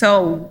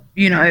 So,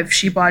 you know, if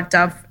she bought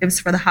Dove, it was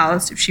for the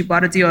house. If she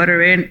bought a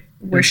deodorant,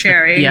 we're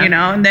sharing, you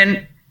know? And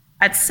then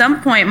at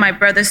some point, my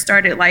brother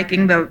started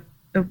liking the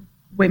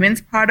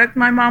women's product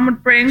my mom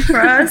would bring for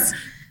us.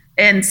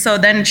 And so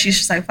then she's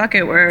just like, fuck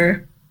it,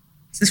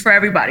 this is for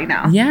everybody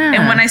now. Yeah.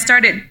 And when I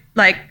started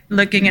like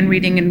looking and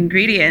reading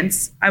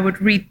ingredients, I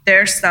would read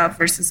their stuff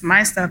versus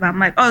my stuff. I'm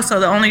like, oh, so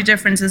the only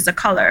difference is the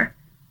color.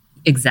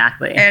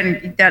 Exactly.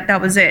 And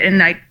that was it. And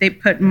like they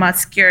put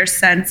muskier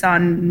scents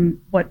on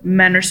what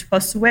men are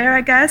supposed to wear,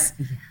 I guess.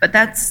 Yeah. But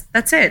that's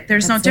it.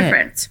 There's no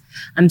difference.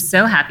 I'm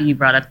so happy you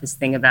brought up this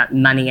thing about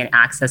money and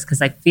access,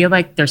 because I feel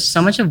like there's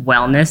so much of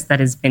wellness that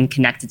has been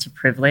connected to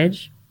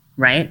privilege,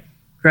 right?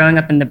 Growing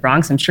up in the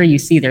Bronx, I'm sure you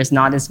see there's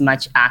not as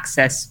much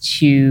access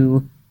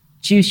to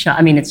juice shop.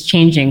 I mean, it's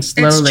changing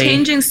slowly.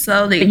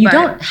 But you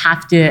don't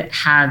have to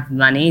have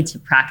money to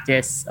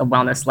practice a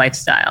wellness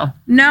lifestyle.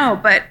 No,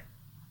 but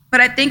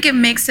I think it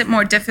makes it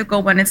more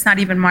difficult when it's not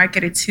even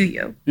marketed to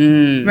you,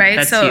 right?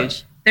 That's so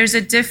huge. There's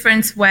a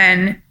difference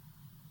when,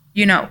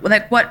 you know,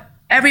 like what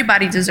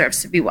everybody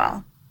deserves to be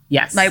well.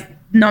 Yes. Like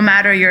no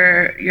matter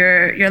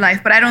your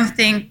life. But I don't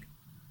think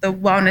the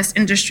wellness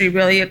industry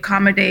really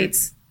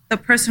accommodates the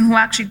person who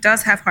actually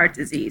does have heart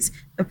disease,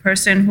 the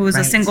person who is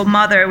a single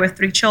mother with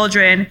 3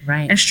 children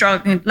and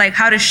struggling. Like,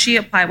 how does she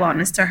apply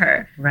wellness to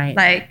her? Right.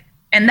 Like,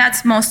 and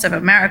that's most of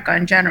America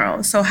in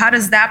general. So how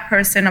does that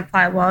person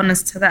apply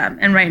wellness to them?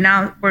 And right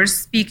now we're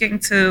speaking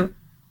to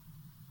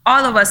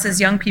all of us as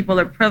young people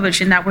are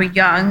privileged in that we're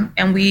young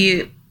and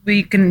we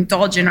can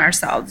indulge in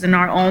ourselves and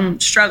our own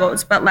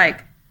struggles. But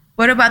like,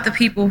 what about the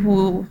people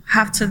who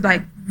have to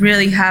like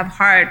really have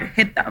hard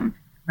hit them?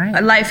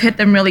 Right. Life hit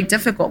them really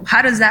difficult.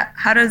 How does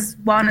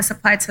wellness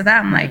apply to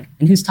them? Like,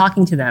 and who's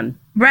talking to them?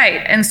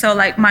 Right. And so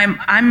like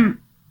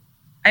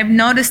I've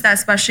noticed that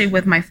especially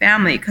with my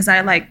family, because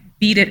I like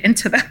beat it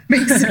into them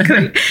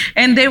basically.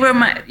 And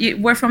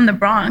we're from the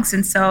Bronx.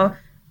 And so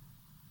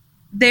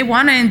they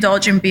want to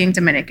indulge in being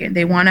Dominican.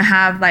 They want to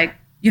have like,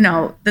 you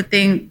know, the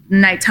thing,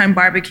 nighttime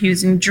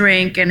barbecues and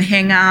drink and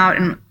hang out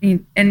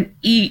and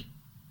eat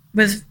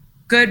with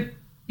good,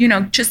 you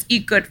know, just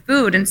eat good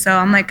food. And so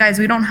I'm like, guys,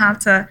 we don't have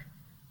to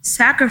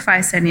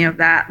sacrifice any of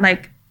that.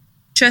 Like,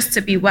 just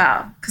to be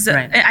well. Because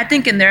Right. I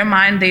think in their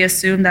mind, they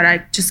assume that I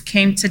just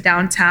came to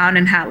downtown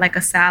and had like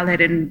a salad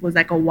and was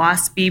like a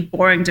waspy,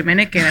 boring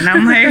Dominican. And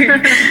I'm like,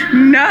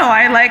 no,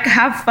 I like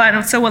have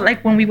fun. So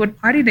like when we would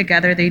party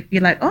together, they'd be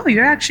like, oh,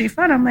 you're actually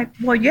fun. I'm like,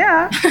 well,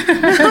 yeah.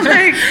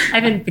 Like, I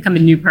didn't become a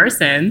new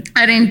person.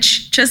 I didn't,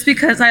 just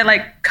because I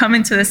like come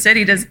into the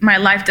city, my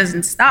life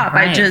doesn't stop.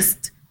 Right.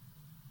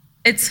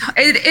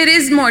 It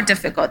is more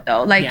difficult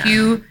though. Like Yeah.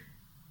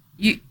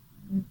 you,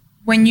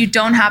 when you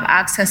don't have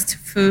access to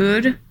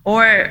food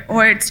or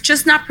it's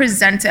just not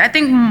presented. I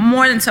think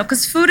more than so,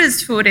 because food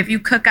is food. If you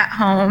cook at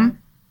home,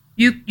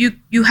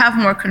 you have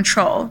more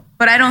control.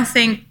 But I don't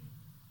think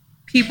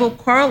people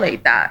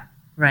correlate that.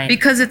 Right.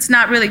 Because it's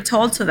not really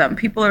told to them.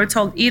 People are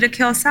told, eat a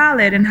kale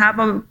salad and have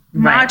a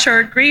matcha or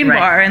a green Right.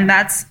 bar, and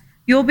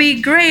you'll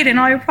be great and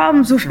all your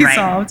problems will be Right.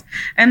 solved.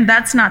 And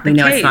that's not the We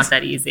know case. it's not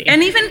that easy.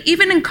 And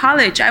even in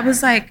college, I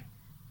was like,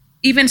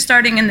 even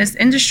starting in this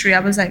industry, I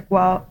was like,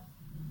 well,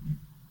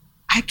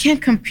 I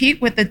can't compete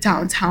with the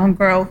downtown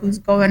girl who's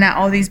going at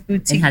all these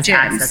boutique has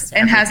access gyms to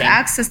and has everything.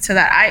 access to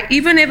that.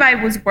 Even if I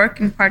was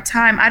working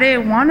part-time, I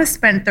didn't want to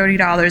spend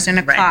 $30 in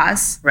a Right.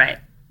 class. Right.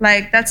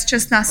 Like, that's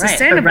just not Right.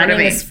 sustainable But to running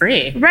me. is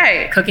free.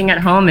 Right. Cooking at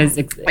home is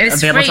It's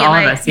available free, to all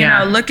like, of us. Yeah.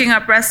 You know, looking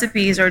up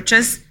recipes or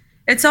just,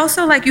 it's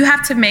also like you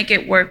have to make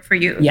it work for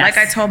you. Yes.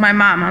 Like I told my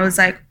mom, I was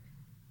like,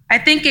 I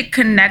think it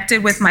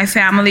connected with my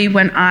family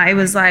when I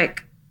was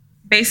like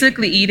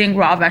basically eating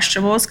raw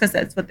vegetables, because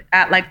that's what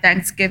at like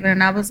Thanksgiving.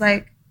 And I was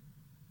like,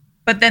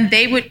 but then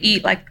they would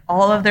eat like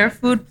all of their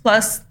food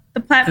plus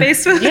the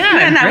plant-based food. Yeah,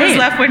 and I was great.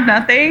 left with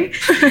nothing.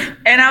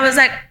 And I was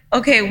like,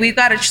 okay, we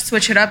got to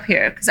switch it up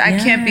here because I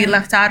can't be Yeah.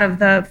 left out of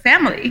the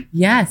family.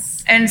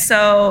 Yes. And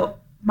so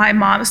my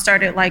mom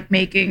started like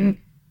making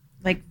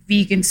like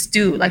vegan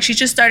stew. Like she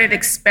just started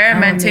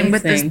experimenting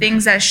with the amazing.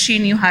 things that she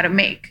knew how to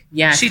make.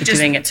 Yeah, she to just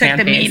doing it took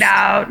the meat plant-based.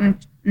 out, and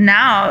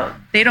now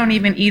they don't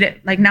even eat it.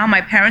 Like now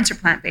my parents are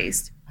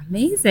plant-based,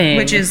 Amazing.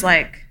 which is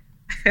like,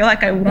 I feel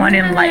like I won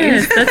in Yes,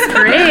 life. That's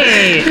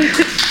great.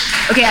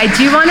 Okay, I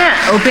do want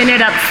to open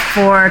it up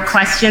for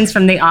questions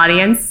from the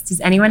audience.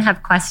 Does anyone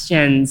have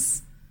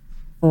questions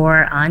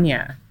for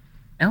Anya?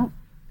 Oh,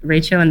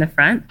 Rachel in the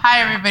front.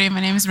 Hi, everybody.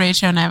 My name is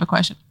Rachel, and I have a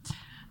question.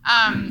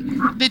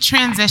 The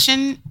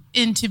transition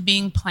into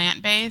being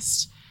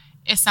plant-based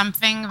is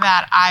something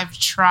that I've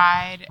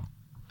tried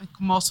like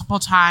multiple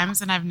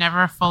times, and I've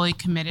never fully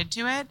committed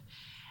to it.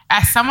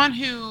 As someone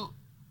who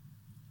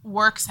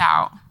works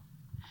out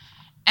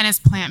and is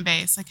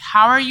plant-based, like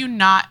how are you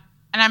not,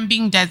 and I'm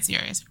being dead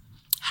serious,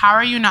 how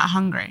are you not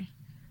hungry?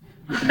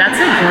 That's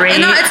a great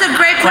No, it's a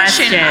great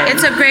question.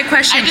 It's a great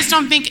question. I just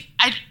don't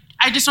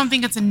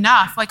think it's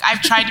enough. Like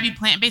I've tried to be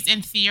plant-based.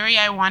 In theory,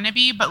 I want to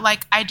be, but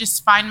like I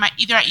just find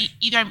either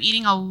I'm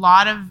eating a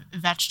lot of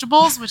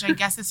vegetables, which I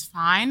guess is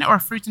fine, or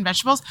fruits and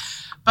vegetables,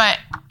 but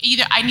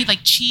either I need like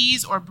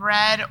cheese or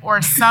bread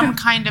or some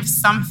kind of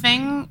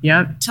something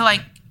Yep. to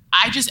like.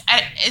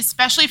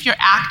 Especially if you're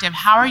active,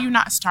 how are you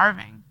not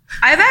starving?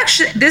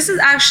 This is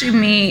actually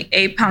me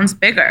 8 pounds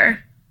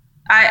bigger.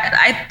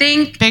 I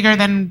think Bigger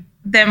than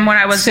when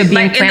I was So being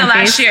like in the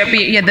last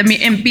plant-based?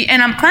 year.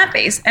 And I'm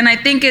plant-based, and I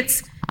think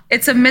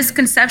it's a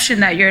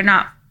misconception that you're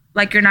not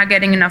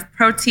getting enough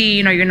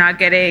protein or you're not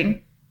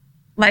getting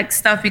like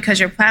stuff because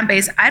you're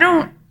plant-based.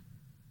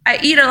 I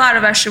eat a lot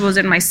of vegetables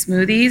in my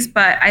smoothies,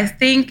 but I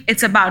think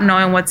it's about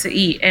knowing what to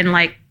eat and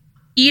like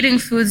eating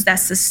foods that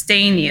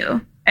sustain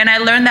you. And I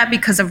learned that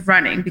because of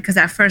running, because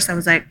at first I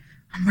was like,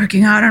 I'm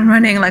working out, I'm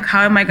running, like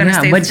how am I going to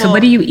stay full? So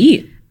what do you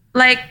eat?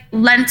 Like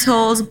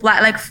lentils,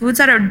 like foods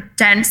that are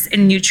dense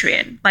in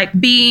nutrient, like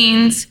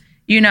beans,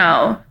 you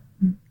know,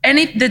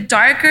 the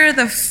darker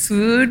the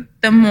food,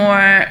 the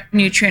more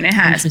nutrient it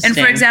has. And for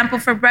Interesting. example,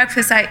 for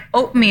breakfast,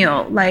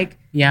 oatmeal, like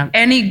Yeah.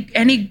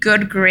 any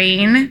good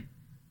grain,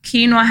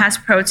 quinoa has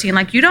protein.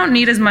 Like you don't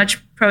need as much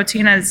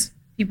protein as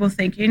people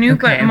think you need,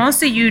 but Okay.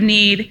 mostly you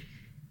need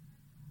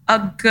a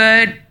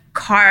good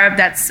carb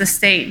that's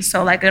sustained.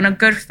 So like in a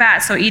good fat.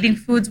 So eating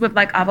foods with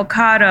like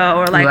avocado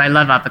or like Ooh, I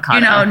love avocado.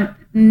 you know,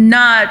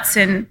 nuts.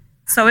 And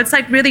so it's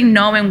like really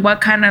knowing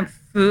what kind of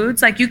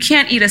foods, like you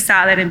can't eat a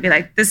salad and be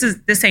like, this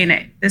ain't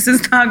it. This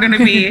is not going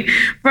to be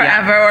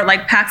forever. Or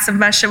like pack some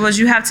vegetables.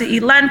 You have to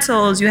eat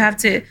lentils. You have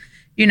to,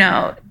 you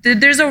know,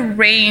 there's a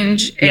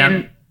range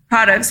in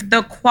products.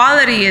 The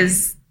quality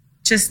is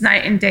just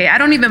night and day. I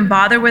don't even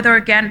bother with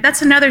organic.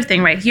 That's another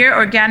thing right here.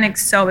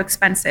 Organic's so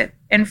expensive.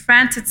 In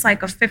France, it's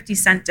like a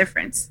 50-cent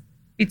difference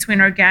between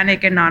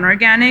organic and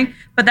non-organic.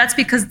 But that's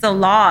because the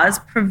laws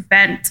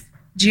prevent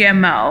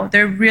GMO.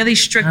 They're really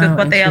strict with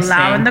what they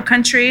allow in the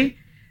country.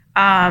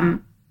 And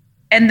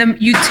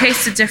you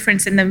taste the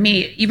difference in the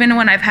meat. Even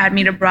when I've had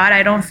meat abroad,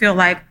 I don't feel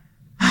like,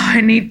 I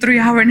need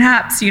 3-hour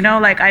naps, you know,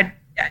 like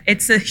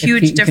it's a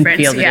huge you can difference.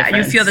 feel the You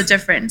difference. feel the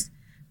difference.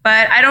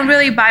 But I don't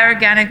really buy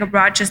organic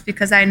abroad just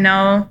because I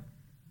know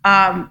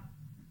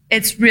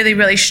it's really,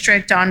 really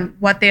strict on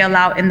what they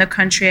allow in the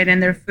country and in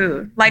their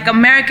food. Like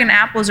American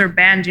apples are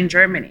banned in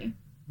Germany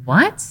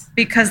What?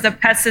 because the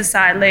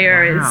pesticide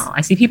layer Wow.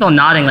 I see people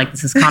nodding like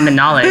this is common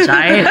knowledge.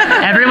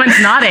 Everyone's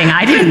nodding.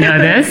 I didn't know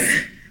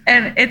this.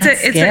 And it's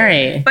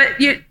scary.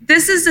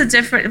 This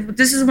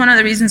is one of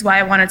the reasons why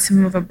I wanted to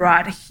move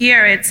abroad.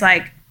 Here, it's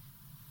like,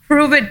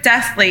 prove it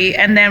deathly,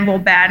 and then we'll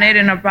ban it.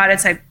 And abroad,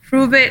 it's like,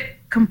 prove it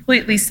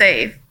completely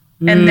safe,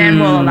 and then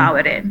we'll allow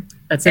it in.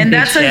 That's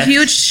a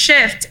huge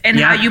shift in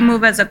how you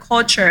move as a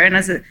culture and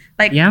as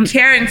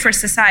caring for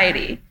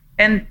society.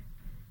 And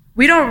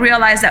we don't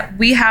realize that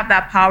we have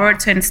that power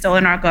to instill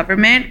in our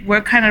government.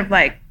 We're kind of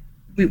like,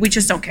 we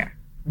just don't care.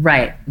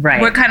 Right.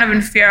 We're kind of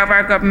in fear of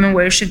our government,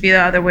 where it should be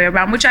the other way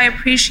around, which I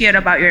appreciate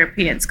about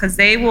Europeans, because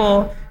they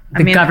will.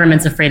 The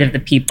government's afraid of the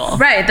people.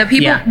 Right. The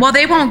people. Yeah. Well,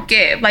 they won't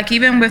give. Like,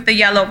 even with the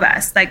yellow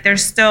vest, like I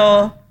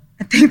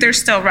think they're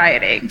still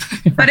rioting.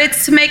 But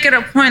it's to make it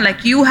a point.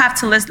 Like, you have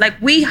to listen. Like,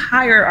 we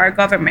hire our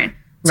government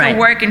to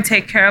work and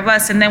take care of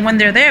us, and then when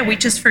they're there, we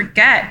just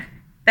forget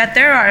that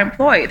they're our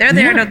employee. They're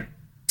there to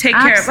take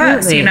care of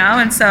us,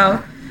 And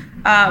so.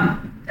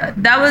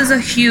 That was a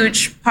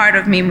huge part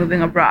of me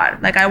moving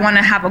abroad. Like, I want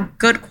to have a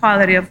good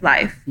quality of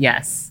life.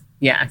 Yes.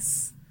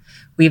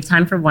 We have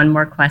time for one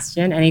more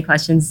question. Any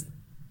questions?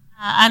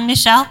 I'm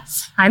Michelle.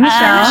 Hi, Michelle.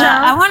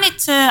 I wanted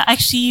to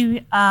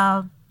actually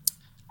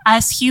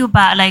ask you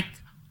about, like,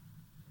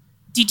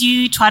 did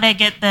you try to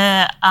get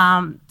the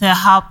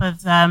help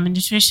of the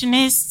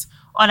nutritionist,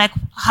 or like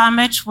how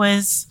much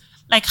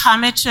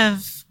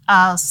of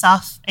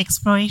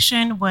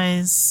self-exploration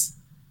was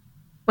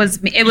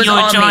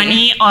your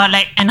journey, or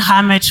like, and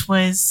how much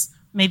was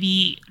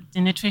maybe the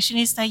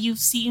nutritionist that you've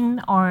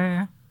seen,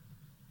 or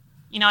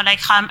how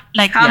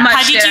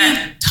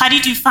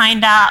did you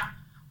find out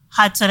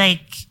how to,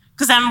 like,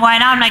 because right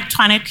now I'm like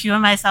trying to cure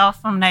myself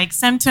from like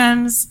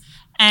symptoms,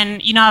 and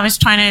I was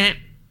trying to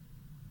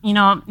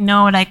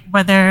know like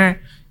whether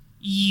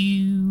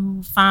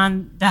you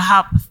found the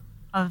help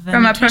of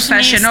from a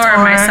professional or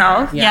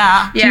myself.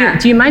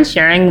 Do you mind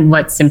sharing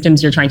what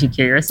symptoms you're trying to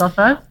cure yourself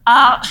of?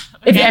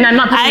 And I'm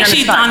not putting I you on the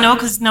actually spot. don't know,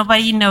 because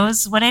nobody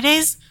knows what it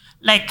is.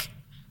 Like,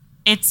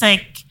 it's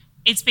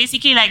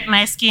basically like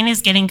my skin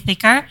is getting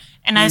thicker,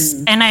 and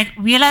I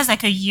realized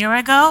like a year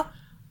ago,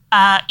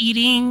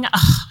 eating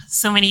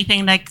so many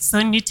things, like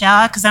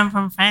Nutella, because I'm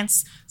from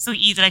France, so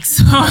eat like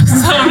so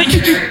many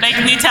like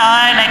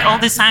Nutella like all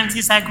the time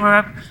since I grew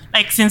up,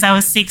 like since I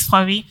was 6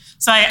 probably.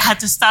 So I had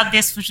to stop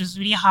this, which was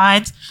really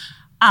hard,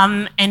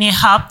 and it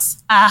helped.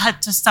 I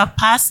had to stop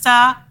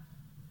pasta,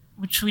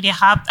 which really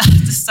helped. I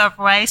had to stop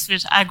rice,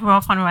 which I grew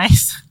up on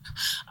rice.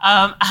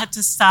 I had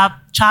to stop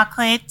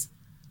chocolate.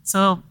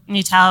 So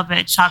Nutella,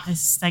 but chocolate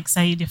is like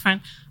slightly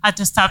different. I had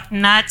to stop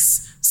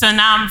nuts. So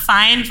now I'm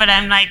fine, but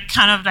I'm like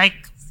kind of like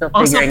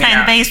also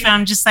plant-based, but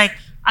I'm just like,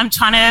 I'm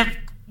trying to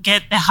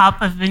get the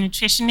help of a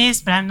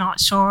nutritionist, but I'm not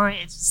sure.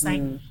 It's just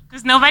like,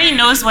 because nobody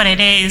knows what it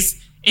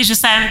is. It's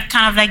just I'm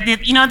kind of like,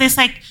 there's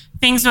like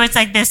things where it's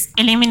like this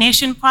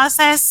elimination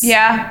process.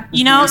 Yeah.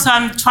 So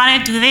I'm trying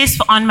to do this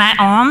on my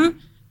own,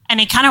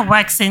 and it kind of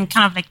works in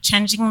kind of like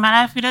changing my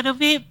life a little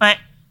bit, but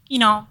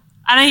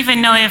I don't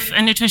even know if a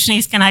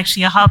nutritionist can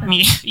actually help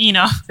me,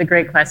 It's a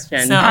great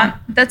question. So,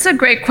 that's a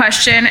great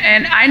question.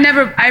 And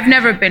I've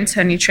never been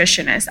to a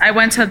nutritionist. I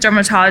went to a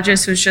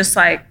dermatologist who's just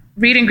like,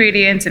 read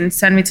ingredients and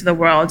send me to the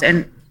world.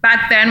 And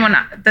back then,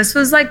 this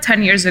was like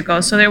 10 years ago,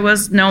 so there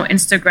was no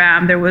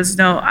Instagram.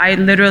 I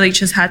literally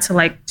just had to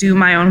like do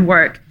my own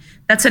work.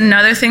 That's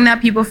another thing that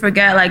people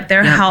forget. Like,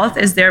 their health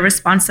is their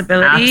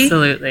responsibility.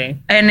 Absolutely.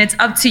 And it's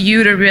up to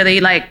you to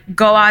really like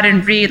go out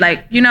and read,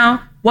 like,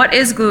 what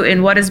is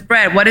gluten? What is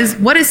bread? What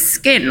is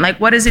skin? Like,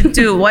 what does it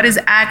do? What is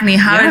acne?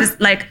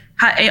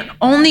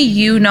 Only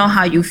you know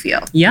how you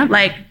feel. Yeah.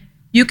 Like,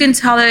 you can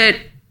tell it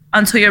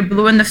until you're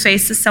blue in the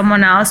face to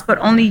someone else, but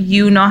only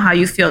you know how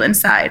you feel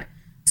inside.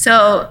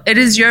 So it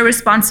is your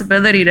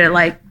responsibility to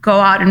like go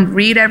out and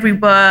read every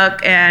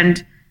book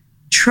and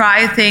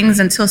try things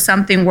until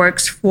something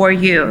works for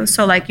you.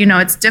 So like,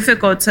 it's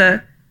difficult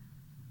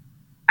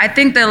I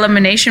think the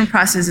elimination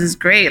process is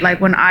great. Like,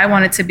 when I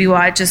wanted to be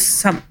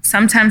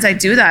sometimes I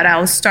do that.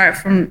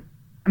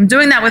 I'm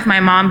doing that with my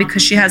mom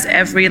because she has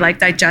every like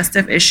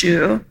digestive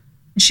issue.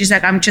 And she's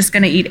like, I'm just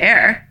going to eat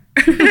air.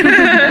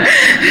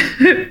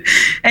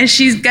 And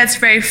she gets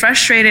very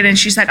frustrated, and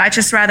she's like, I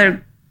just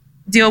rather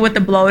deal with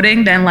the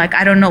bloating than like,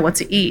 I don't know what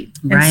to eat.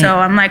 Right. And so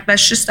I'm like,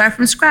 let's just start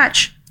from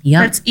scratch.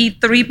 Yep. Let's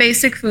eat 3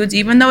 basic foods,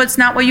 even though it's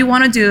not what you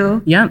want to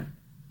do. Yep.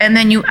 And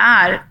then you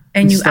add.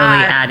 And you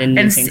slowly add in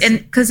new things.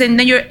 Because then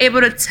you're able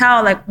to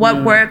tell like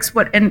what works,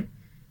 and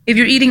if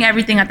you're eating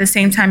everything at the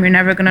same time, you're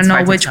never going to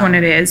know which one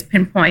it is,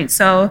 pinpoint.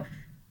 So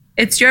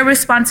it's your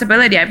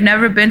responsibility. I've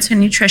never been to a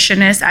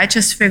nutritionist. I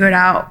just figured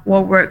out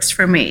what works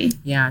for me.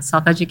 Yeah,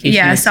 self-education.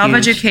 Yeah, is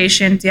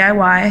self-education, huge.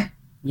 DIY.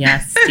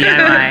 Yes,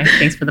 DIY.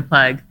 Thanks for the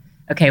plug.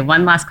 Okay,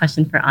 one last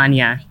question for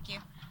Anya. Thank you.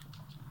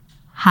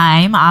 Hi,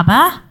 I'm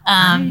Abba.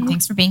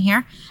 Thanks for being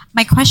here.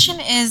 My question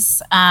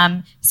is,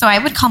 so I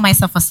would call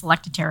myself a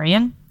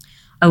selectitarian.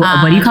 Oh,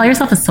 what do you call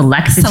yourself? A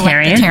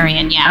selectitarian?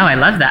 Selectitarian, yeah. Oh, I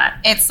love that.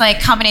 It's like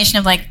a combination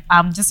of like,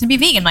 I'm just going to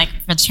be vegan, like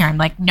vegetarian.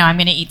 Like, no, I'm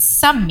going to eat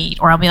some meat.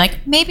 Or I'll be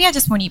like, maybe I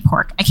just want to eat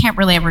pork. I can't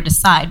really ever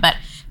decide. But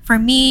for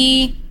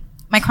me,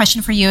 my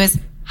question for you is,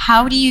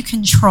 how do you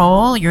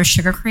control your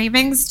sugar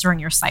cravings during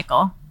your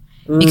cycle?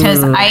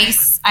 Because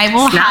I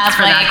will Snaps have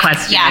for like that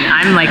question. Yeah.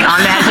 I'm like on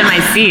the edge of my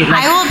seat.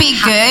 Like, I will be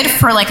good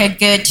for like a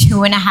good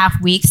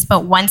 2.5 weeks,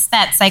 but once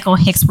that cycle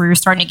hits where you're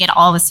starting to get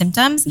all the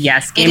symptoms,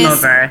 yes, game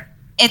over.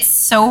 It's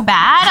so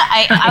bad.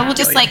 I will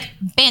just like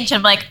binge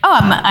and like, oh,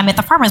 I'm at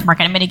the farmer's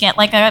market. I'm going to get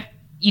like a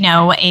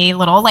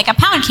little like a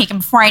pound cake, and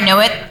before I know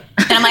it,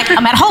 then I'm like,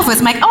 I'm at Whole Foods.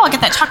 I'm like, oh, I'll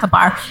get that chocolate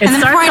bar. It and then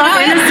starts before I off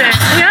know innocent.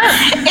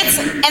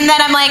 it, and then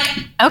I'm like,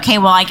 okay,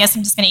 well, I guess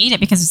I'm just going to eat it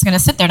because it's going to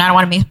sit there and I don't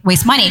want to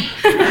waste money.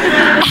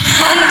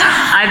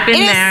 I've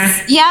been there.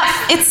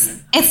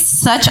 It's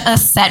such a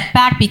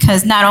setback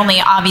because not only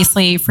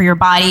obviously for your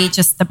body,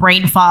 just the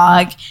brain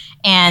fog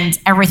and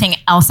everything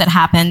else that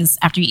happens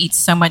after you eat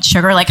so much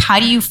sugar. Like, how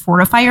do you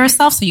fortify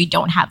yourself so you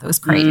don't have those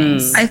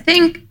cravings? I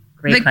think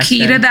Great key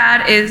to question.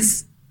 that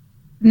is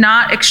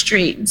not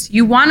extremes.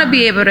 You want to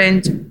be able to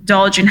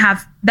indulge and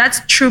have,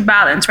 that's true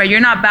balance, right? You're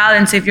not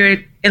balanced if you're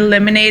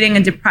eliminating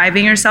and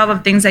depriving yourself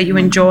of things that you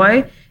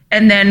enjoy.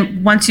 And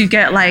then once you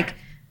get like,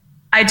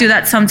 I do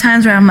that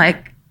sometimes where I'm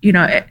like,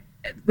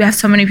 we have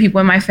so many people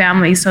in my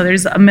family, so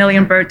there's a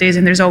million birthdays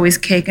and there's always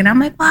cake. And I'm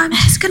like, well, I'm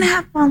just going to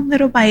have one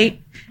little bite.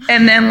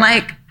 And then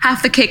like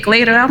half the cake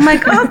later, I'm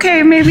like,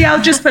 okay, maybe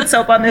I'll just put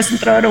soap on this and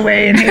throw it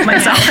away and hate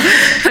myself.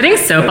 Putting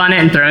soap on it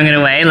and throwing it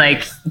away,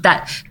 like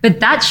that.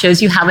 But that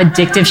shows you how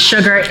addictive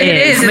sugar is.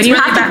 is. When It's you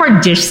really have to bad. pour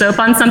dish soap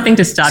on something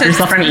to stop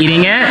yourself from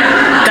eating it,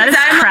 that is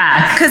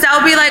crack. Because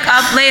I'll be like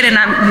up late and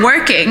I'm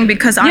working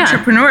because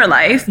entrepreneur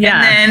life.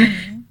 Yeah. And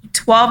then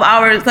 12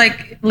 hours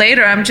like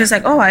later, I'm just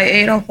like, oh, I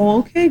ate a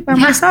whole cake by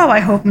myself. I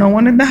hope no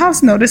one in the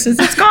house notices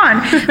it's gone.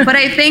 But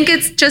I think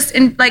it's just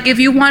like, if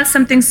you want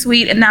something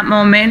sweet in that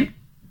moment,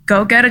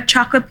 go get a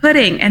chocolate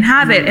pudding and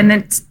have it. And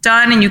then it's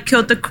done and you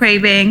killed the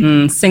craving.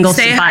 By single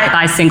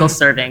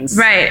servings.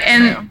 Right.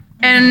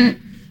 And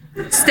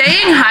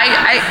staying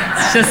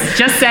high,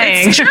 Just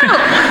saying. it's true.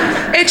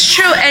 It's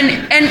true.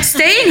 And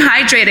staying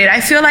hydrated. I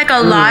feel like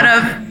a lot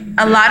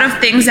of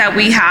things that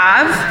we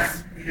have,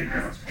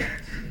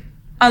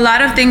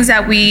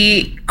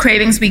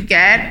 cravings we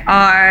get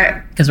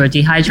are Because we're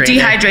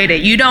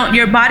dehydrated.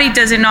 Your body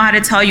doesn't know how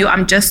to tell you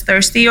I'm just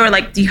thirsty or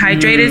like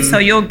dehydrated. So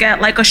you'll get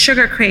like a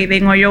sugar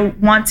craving or you'll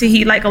want to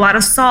eat like a lot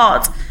of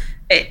salt.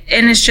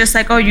 And it's just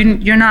like, oh,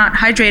 you're not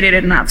hydrated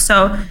enough.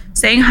 So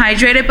staying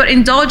hydrated, but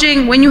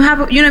indulging when you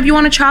have, if you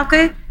want a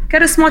chocolate,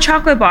 get a small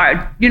chocolate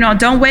bar.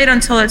 Don't wait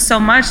until it's so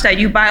much that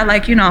you buy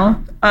like,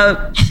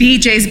 a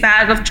BJ's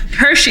bag of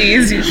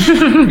Hershey's,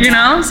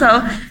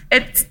 So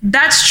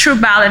that's true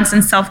balance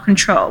and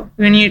self-control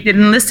when you're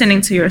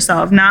listening to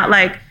yourself, not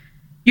like,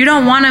 you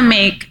don't want to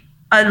make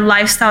a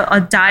lifestyle, a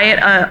diet,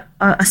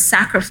 a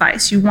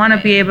sacrifice. You want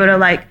to be able to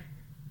like,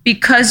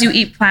 because you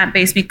eat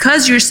plant-based,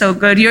 because you're so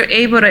good, you're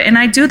able to, and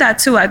I do that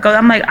too.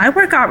 I'm like, I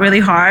work out really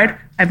hard.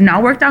 I've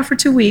not worked out for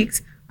 2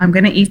 weeks. I'm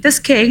going to eat this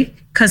cake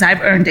because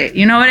I've earned it.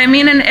 You know what I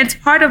mean? And it's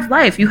part of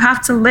life. You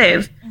have to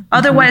live.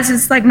 Otherwise,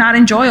 it's like not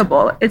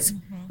enjoyable.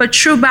 But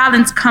true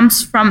balance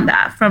comes from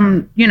that,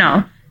 from,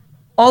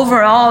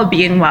 overall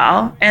being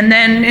well, and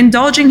then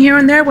indulging here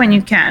and there when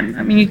you can.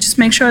 I mean, you just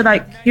make sure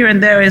like here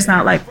and there is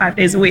not like 5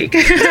 days a week.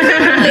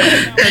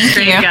 That's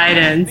great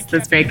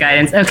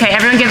guidance. Okay,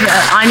 everyone give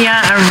Anya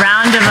a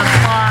round of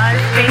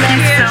applause. Thank you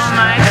so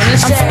much.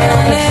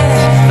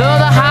 Feel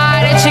the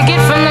high that you get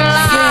from the line.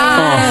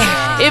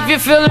 If you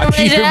feel I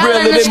keep it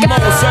realer than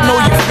most, I know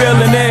you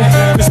feeling it.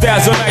 The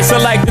styles are nice,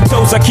 I like the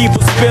toes, I keep her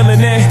spilling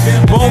it.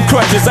 Bone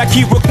crushes, I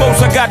keep her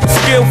close, I got the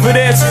skill for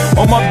this.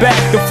 On my back,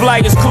 the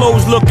flyers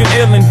closed, looking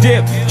ill and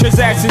dip.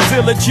 Transactions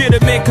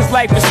illegitimate, cause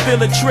life is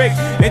still a trick.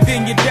 And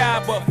then you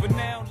die, but for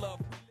now,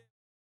 love.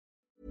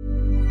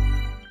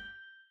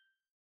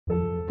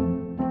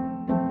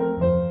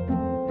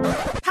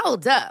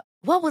 Hold up.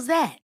 What was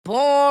that?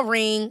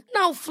 Boring.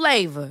 No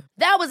flavor.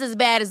 That was as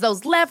bad as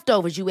those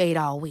leftovers you ate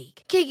all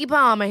week. Keke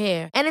Palmer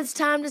here, and it's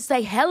time to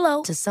say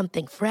hello to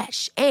something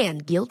fresh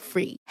and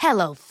guilt-free.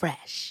 Hello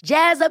Fresh.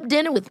 Jazz up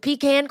dinner with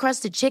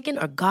pecan-crusted chicken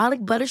or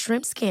garlic butter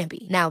shrimp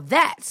scampi. Now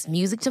that's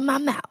music to my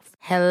mouth.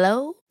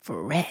 Hello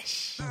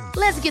Fresh.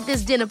 Let's get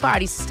this dinner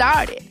party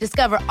started.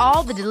 Discover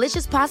all the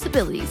delicious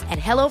possibilities at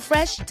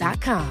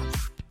HelloFresh.com.